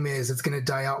item is. It's going to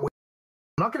die out.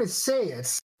 I'm not going to say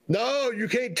it. No, you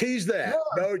can't tease that.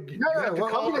 No.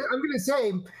 Well, I'm going to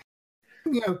say,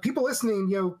 people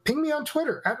listening, ping me on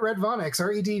Twitter at RedVonix,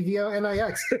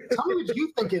 REDVONIX. Tell me what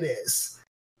you think it is.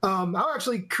 I'll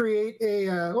actually create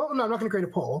I'm not going to create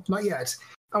a poll. Not yet.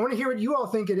 I want to hear what you all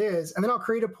think it is, and then I'll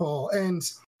create a poll. And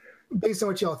based on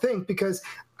what you all think, because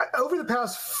over the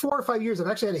past 4 or 5 years, I've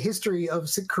actually had a history of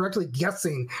correctly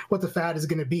guessing what the fad is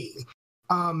going to be.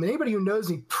 Anybody who knows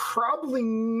me probably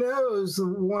knows the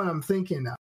one I'm thinking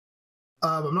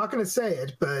of. I'm not going to say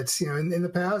it, but in the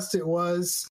past it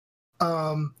was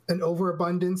an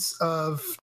overabundance of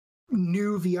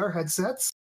new VR headsets.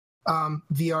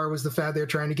 VR was the fad they're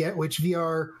trying to get, which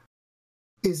VR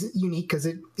is unique because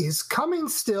it is coming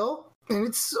still, and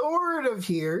it's sort of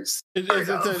here. Is it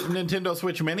the Nintendo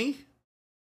Switch Mini?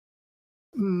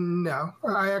 No,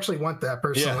 I actually want that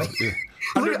personally. Yeah.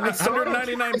 I saw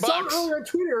 $199. it earlier on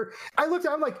Twitter. I looked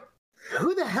at it, I'm like,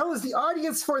 who the hell is the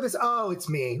audience for this? Oh, it's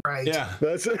me, right? Yeah.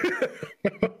 That's it.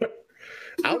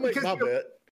 I'll make my bet.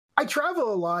 I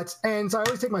travel a lot, and so I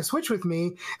always take my Switch with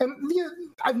me. And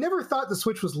I've never thought the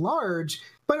Switch was large,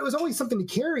 but it was always something to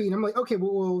carry. And I'm like, okay,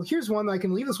 well here's one that I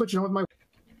can leave the Switch at home with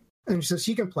my, and so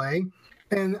she can play,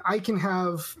 and I can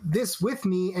have this with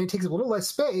me, and it takes a little less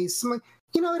space. I'm like,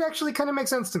 it actually kind of makes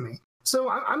sense to me. So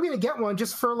I'm going to get one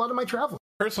just for a lot of my travel.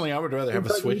 Personally, I would rather have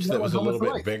a Switch that was a little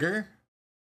bit bigger.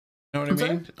 You know what I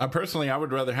mean? Personally, I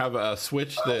would rather have a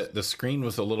Switch that the screen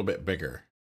was a little bit bigger.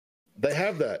 They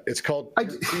have that. It's called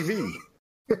TV.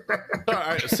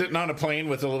 Sitting on a plane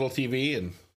with a little TV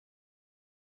and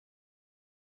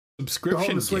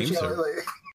subscription games.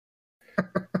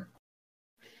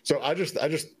 So I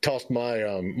just tossed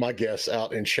my guess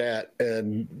out in chat,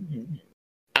 and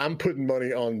I'm putting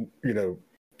money on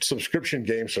subscription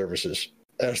game services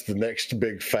as the next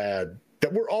big fad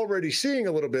that we're already seeing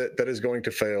a little bit that is going to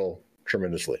fail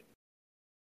tremendously.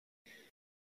 I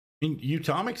mean,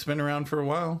 Utomic's been around for a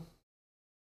while.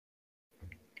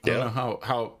 I don't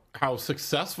know how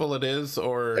successful it is,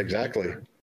 or exactly,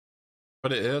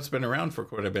 but it's been around for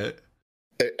quite a bit.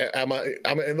 Am I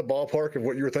in the ballpark of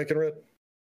what you were thinking, Red?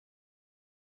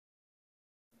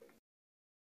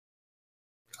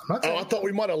 I thought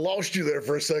we might have lost you there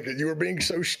for a second. You were being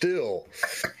so still.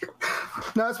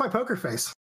 No, that's my poker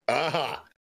face. Aha.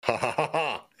 Ha ha ha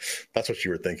ha. That's what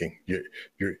you were thinking. You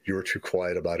were too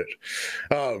quiet about it.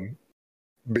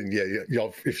 But yeah,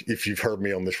 y'all, if you've heard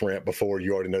me on this rant before,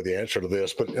 you already know the answer to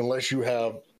this. But unless you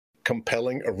have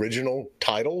compelling original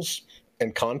titles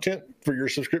and content for your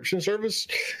subscription service,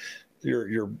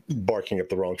 you're barking up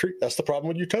the wrong tree. That's the problem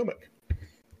with Utomic.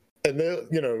 And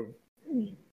then,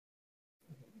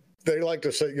 they like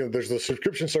to say, there's the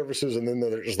subscription services, and then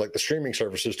there's just like the streaming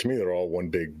services. To me, they're all one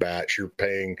big batch. You're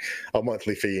paying a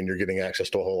monthly fee and you're getting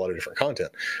access to a whole lot of different content.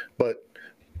 But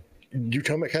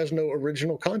Utomic has no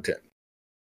original content.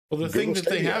 Well, the thing that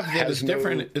they have that is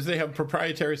different is they have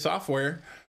proprietary software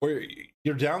where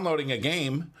you're downloading a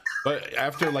game, but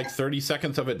after like 30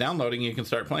 seconds of it downloading, you can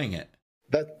start playing it.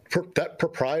 That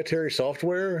proprietary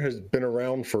software has been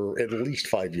around for at least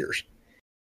 5 years.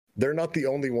 They're not the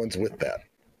only ones with that.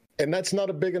 And that's not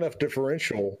a big enough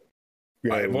differential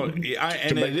Well,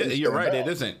 you're right. It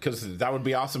isn't, because that would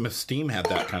be awesome if Steam had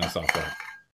that kind of software.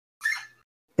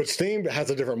 But Steam has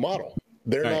a different model.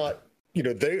 They're not,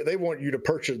 they want you to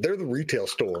purchase. They're the retail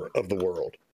store of the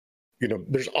world.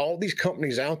 There's all these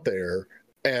companies out there,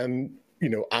 and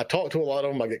I talk to a lot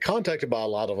of them. I get contacted by a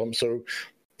lot of them. So,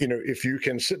 if you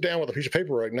can sit down with a piece of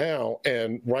paper right now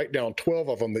and write down 12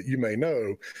 of them that you may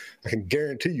know, I can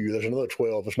guarantee you there's another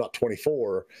 12, if not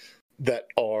 24, that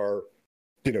are,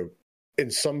 in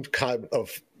some kind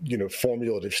of,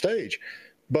 formulative stage.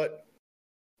 But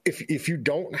if you're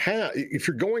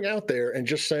going out there and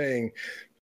just saying,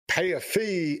 pay a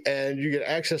fee and you get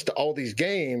access to all these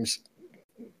games,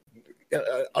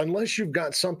 unless you've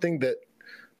got something that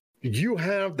you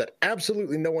have that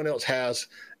absolutely no one else has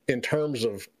in terms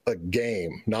of a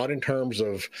game, not in terms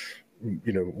of,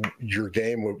 your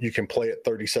game where you can play it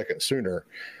 30 seconds sooner,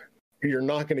 you're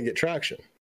not going to get traction.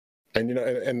 And,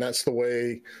 and that's the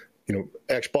way,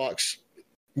 Xbox,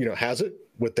 has it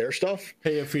with their stuff.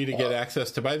 Pay a fee to get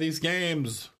access to buy these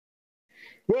games.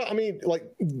 Well, I mean, like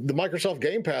the Microsoft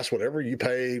Game Pass, whatever, you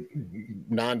pay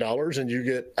 $9 and you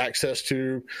get access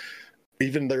to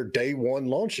even their day one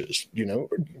launches.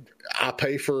 I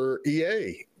pay for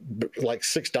EA like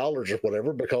 $6 or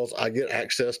whatever because I get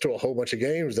access to a whole bunch of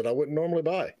games that I wouldn't normally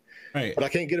buy. Right. But I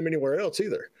can't get them anywhere else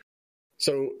either.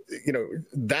 So,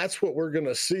 that's what we're going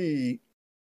to see,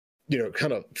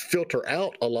 kind of filter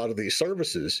out a lot of these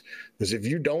services, is if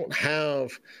you don't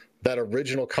have that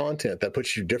original content that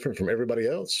puts you different from everybody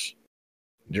else,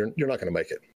 you're not going to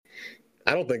make it.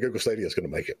 I don't think Google Stadia is going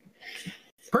to make it.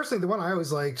 Personally, the one I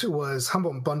always liked was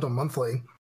Humble Bundle Monthly,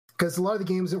 because a lot of the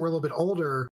games that were a little bit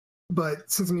older, but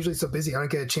since I'm usually so busy, I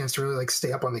don't get a chance to really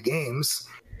stay up on the games.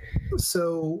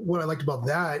 So what I liked about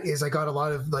that is I got a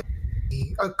lot of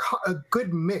a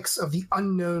good mix of the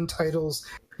unknown titles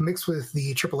mixed with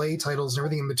the AAA titles and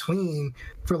everything in between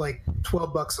for like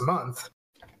 $12 a month.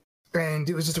 And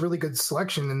it was just a really good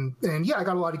selection. And yeah, I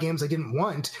got a lot of games I didn't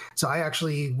want, so I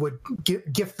actually would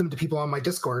gift them to people on my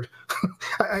Discord.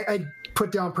 I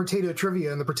put down Potato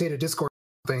Trivia in the Potato Discord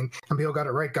thing, and people got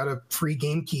it right, got a free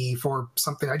game key for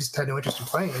something I just had no interest in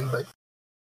playing.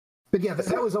 But yeah,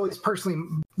 that was always personally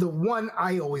the one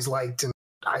I always liked, and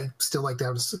I still like to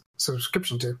have a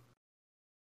subscription to.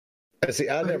 See,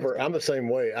 I'm the same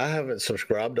way. I haven't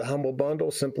subscribed to Humble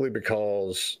Bundle simply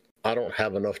because I don't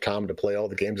have enough time to play all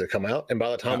the games that come out. And by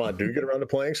the time I do get around to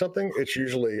playing something, it's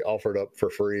usually offered up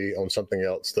for free on something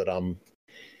else that I'm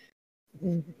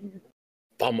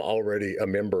already a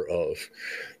member of.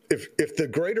 If the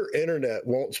greater internet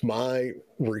wants my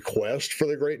request for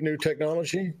the great new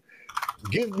technology,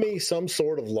 give me some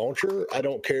sort of launcher. I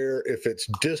don't care if it's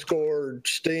Discord,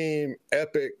 Steam,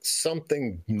 Epic,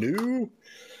 something new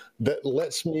that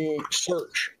lets me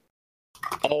search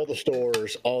all the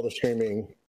stores, all the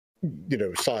streaming,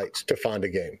 sites to find a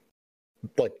game.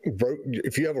 Like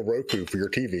if you have a Roku for your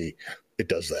TV, it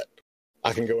does that.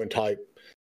 I can go and type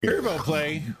Turbo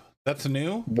Play. That's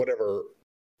new. Whatever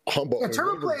Humble. Yeah,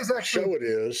 Turbo Play is actually show it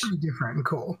is pretty different and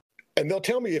cool. And they'll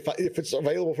tell me if it's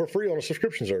available for free on a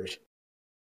subscription service.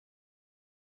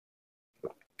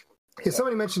 Yeah,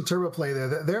 somebody mentioned Turbo Play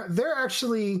there. They're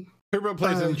actually Turbo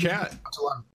Play's in the chat.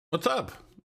 What's up?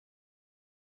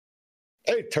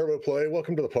 Hey, Turbo Play,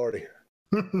 welcome to the party.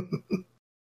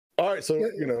 All right, so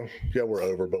we're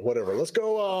over, but whatever. Let's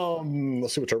go.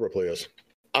 Let's see what Turbo Play is.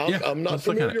 I'm not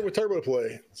familiar with Turbo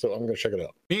Play, so I'm going to check it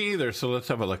out. Me either. So let's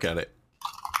have a look at it.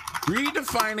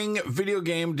 Redefining video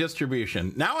game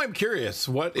distribution. Now I'm curious,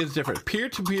 what is different?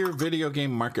 Peer-to-peer video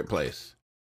game marketplace.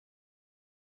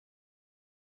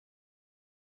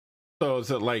 So is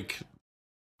it like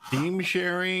Steam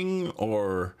sharing,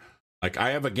 or like I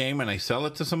have a game and I sell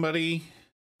it to somebody?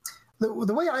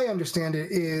 The way I understand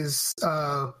it is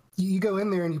you go in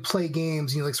there and you play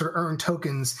games and you sort of earn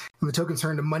tokens, and the tokens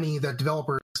turn into money that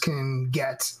developers can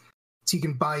get. So you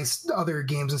can buy other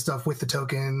games and stuff with the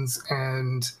tokens,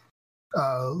 and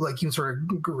you can sort of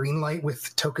greenlight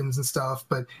with tokens and stuff,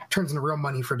 but it turns into real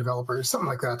money for developers, something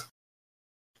like that.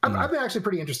 I've been actually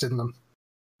pretty interested in them.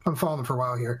 I'm following them for a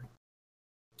while here.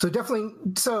 So I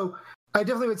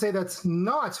definitely would say that's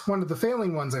not one of the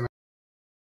failing ones I mentioned.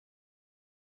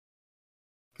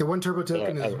 The one Turbo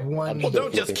token is one. Well,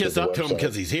 don't just kiss up to him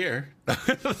because he's here.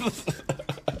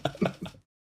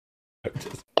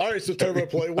 All right, so Turbo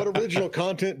Play, what original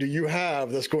content do you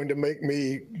have that's going to make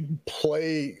me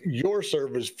play your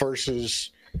service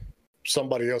versus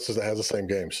somebody else's that has the same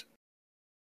games?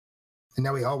 And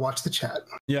now we all watch the chat.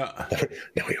 Yeah.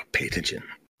 Now we all pay attention.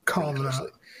 Calling them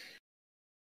out.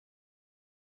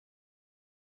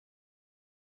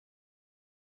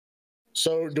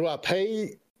 So do I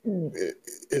pay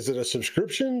is it a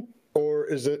subscription, or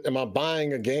am I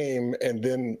buying a game and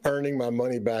then earning my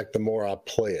money back the more I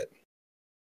play it?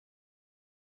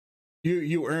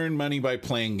 You earn money by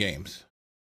playing games.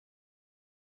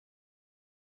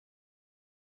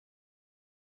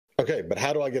 Okay, but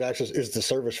how do I get access? Is the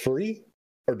service free,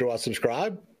 or do I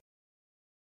subscribe?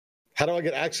 How do I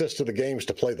get access to the games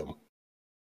to play them?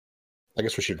 I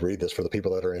guess we should read this for the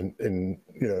people that are in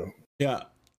Yeah.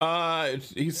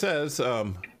 He says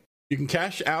you can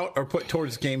cash out or put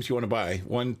towards games you want to buy.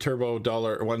 One turbo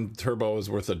is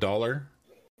worth $1.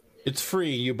 It's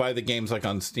free. You buy the games like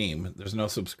on Steam. There's no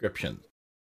subscription.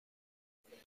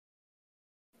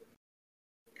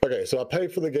 Okay, so I pay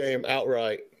for the game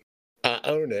outright. I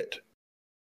own it,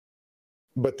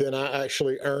 but then I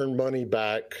actually earn money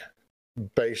back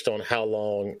based on how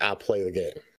long I play the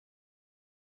game.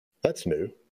 That's new.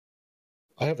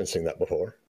 I haven't seen that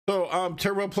before. So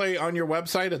Turbo Play, on your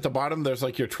website at the bottom, there's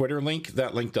like your Twitter link.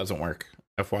 That link doesn't work,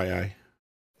 FYI.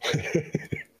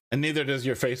 And neither does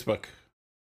your Facebook.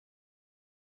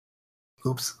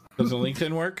 Oops. Does the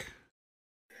LinkedIn work?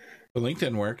 The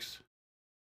LinkedIn works.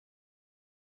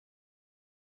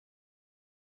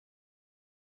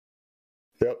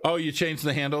 Yep. Oh, you changed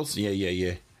the handles?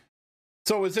 Yeah.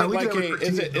 So is it like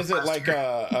is it like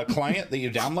a client that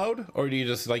you download, or do you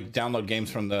just like download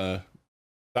games from the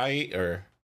site, or?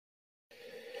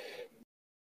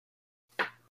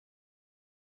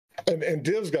 And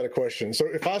Div's got a question. So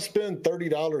if I spend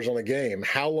 $30 on a game,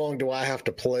 how long do I have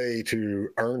to play to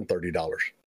earn $30?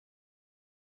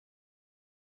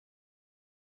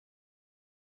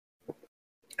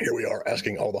 Here we are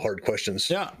asking all the hard questions.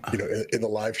 Yeah, in the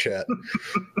live chat.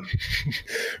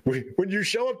 When you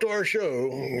show up to our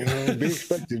show, be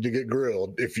expected to get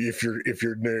grilled if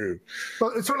you're new.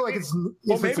 Well, it's sort of like it's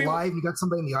live. You got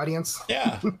somebody in the audience.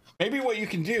 Yeah, maybe what you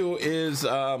can do is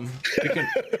you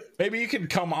can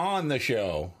come on the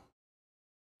show.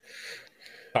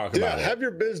 Talk about it. Have your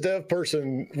biz dev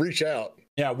person reach out.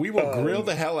 Yeah, we will grill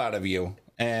the hell out of you.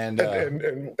 And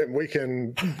we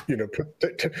can,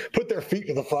 put their feet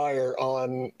to the fire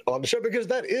on the show, because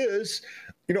that is,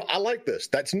 I like this.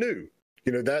 That's new.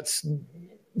 That's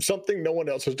something no one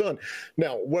else has done.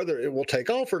 Now, whether it will take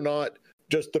off or not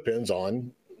just depends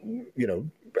on,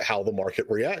 how the market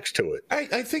reacts to it.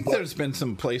 I think there's been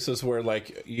some places where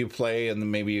like you play and then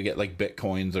maybe you get like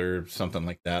Bitcoins or something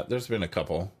like that. There's been a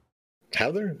couple.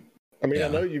 Have there? I mean, yeah. I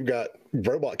know you've got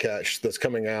Robot Cash that's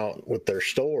coming out with their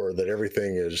store that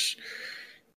everything is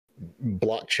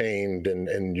blockchained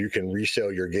and you can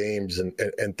resell your games and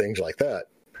things like that.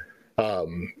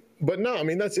 But no, I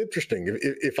mean, that's interesting.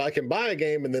 If I can buy a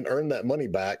game and then earn that money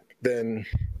back, then...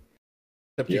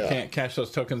 Except you can't cash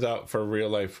those tokens out for real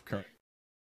life current.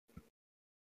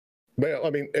 Well, I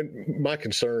mean, and my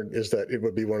concern is that it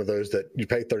would be one of those that you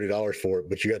pay $30 for it,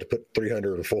 but you got to put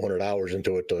 300 or 400 hours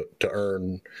into it to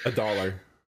earn $1.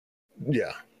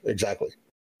 Yeah, exactly.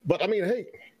 But I mean, hey,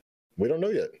 we don't know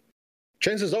yet.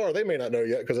 Chances are they may not know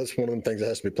yet, because that's one of the things that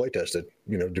has to be play tested.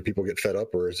 Do people get fed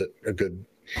up, or is it a good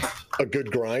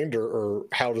grind, or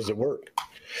how does it work?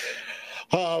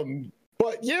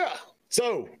 But yeah.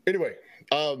 So anyway,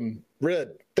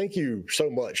 Red, thank you so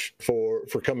much for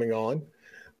coming on.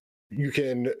 You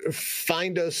can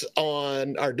find us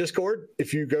on our Discord.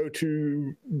 If you go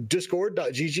to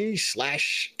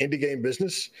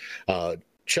discord.gg/indiegamebusiness,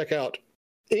 check out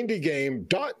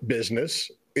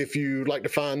indiegame.business. If you'd like to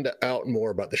find out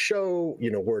more about the show,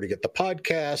 where to get the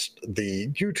podcast, the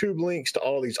YouTube links to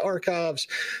all these archives,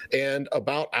 and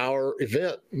about our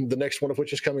event, the next one of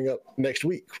which is coming up next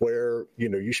week, where,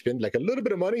 you spend like a little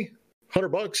bit of money,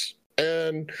 $100,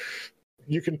 and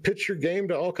you can pitch your game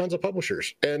to all kinds of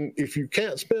publishers. And if you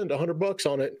can't spend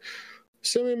 $100 on it,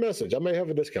 send me a message. I may have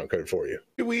a discount code for you.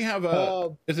 Do we have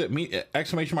is it meet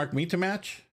to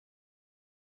match?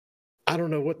 I don't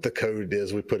know what the code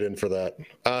is we put in for that.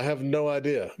 I have no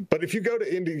idea. But if you go to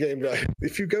IndieGame,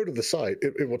 if you go to the site,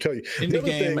 it will tell you.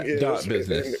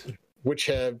 Indiegame.business. Which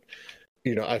have,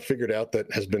 I figured out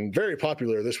that has been very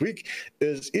popular this week,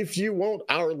 is if you want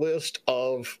our list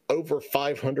of over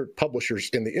 500 publishers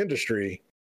in the industry,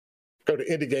 go to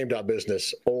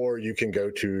indiegame.business, or you can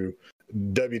go to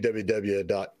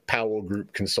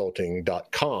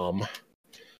www.powellgroupconsulting.com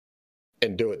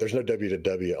and do it. There's no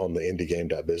W on the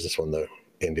indiegame.business one, though,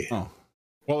 Indy. Oh.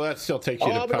 Well, that still takes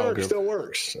you to Powell Group. It still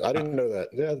works. I didn't know that.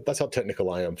 Yeah, that's how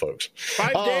technical I am, folks.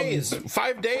 5 days.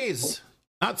 5 days.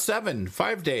 Not 7.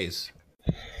 5 days.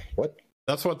 What?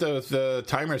 That's what the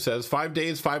timer says. 5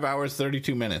 days, 5 hours,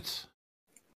 32 minutes.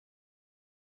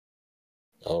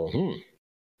 Oh,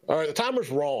 All right, the timer's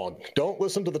wrong. Don't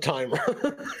listen to the timer.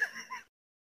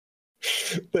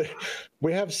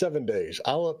 We have 7 days.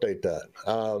 I'll update that.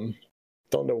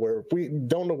 Don't know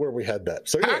where we had that.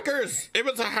 So yeah. Hackers! It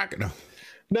was a hacker.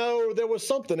 No, there was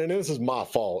something, and this is my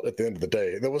fault at the end of the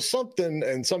day. There was something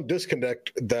and some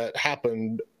disconnect that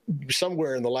happened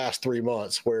somewhere in the last 3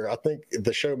 months where I think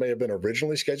the show may have been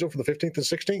originally scheduled for the 15th and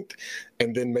 16th.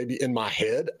 And then maybe in my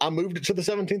head, I moved it to the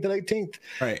 17th and 18th.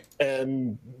 Right.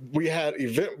 And we had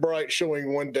Eventbrite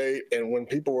showing one date. And when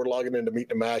people were logging in to meet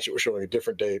the match, it was showing a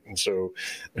different date. And so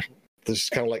this is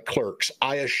kind of like Clerks.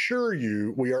 I assure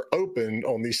you, we are open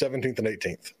on the 17th and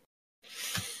 18th.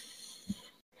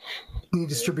 You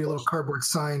distribute a little cardboard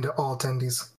sign to all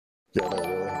attendees. Yeah, no,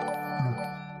 really.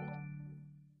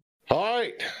 All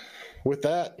right. With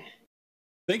that,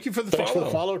 thank you for the thanks follow. for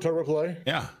the follow, TurboPlay.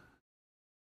 Yeah.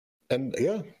 And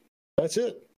yeah, that's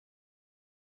it.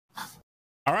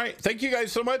 All right. Thank you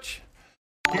guys so much.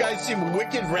 You guys seem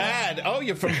wicked rad. Oh,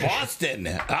 you're from Boston.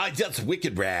 That's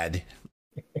wicked rad.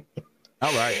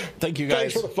 All right. Thank you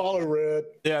guys. Thanks for the follow, Red.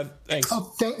 Yeah, thanks.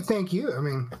 Oh, thank you. I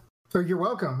mean, or you're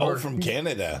welcome. Oh, or, from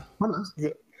Canada. All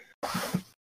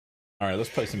right, let's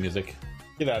play some music.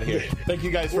 Get out of here. Thank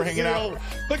you guys for hanging out.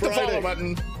 Click the follow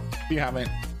button if you haven't.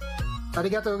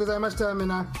 Arigato gozaimashita,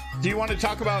 mina. Do you want to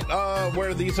talk about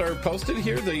where these are posted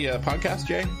here, the podcast,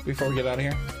 Jay, before we get out of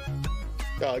here?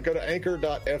 Go to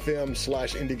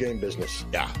anchor.fm/indiegamebusiness.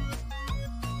 Yeah.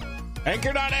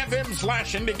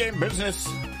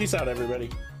 Anchor.fm/indiegamebusiness. Peace out, everybody.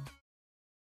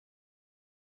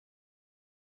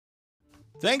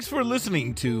 Thanks for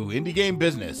listening to Indie Game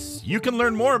Business. You can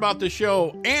learn more about the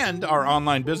show and our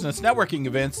online business networking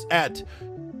events at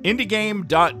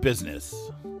indiegame.business.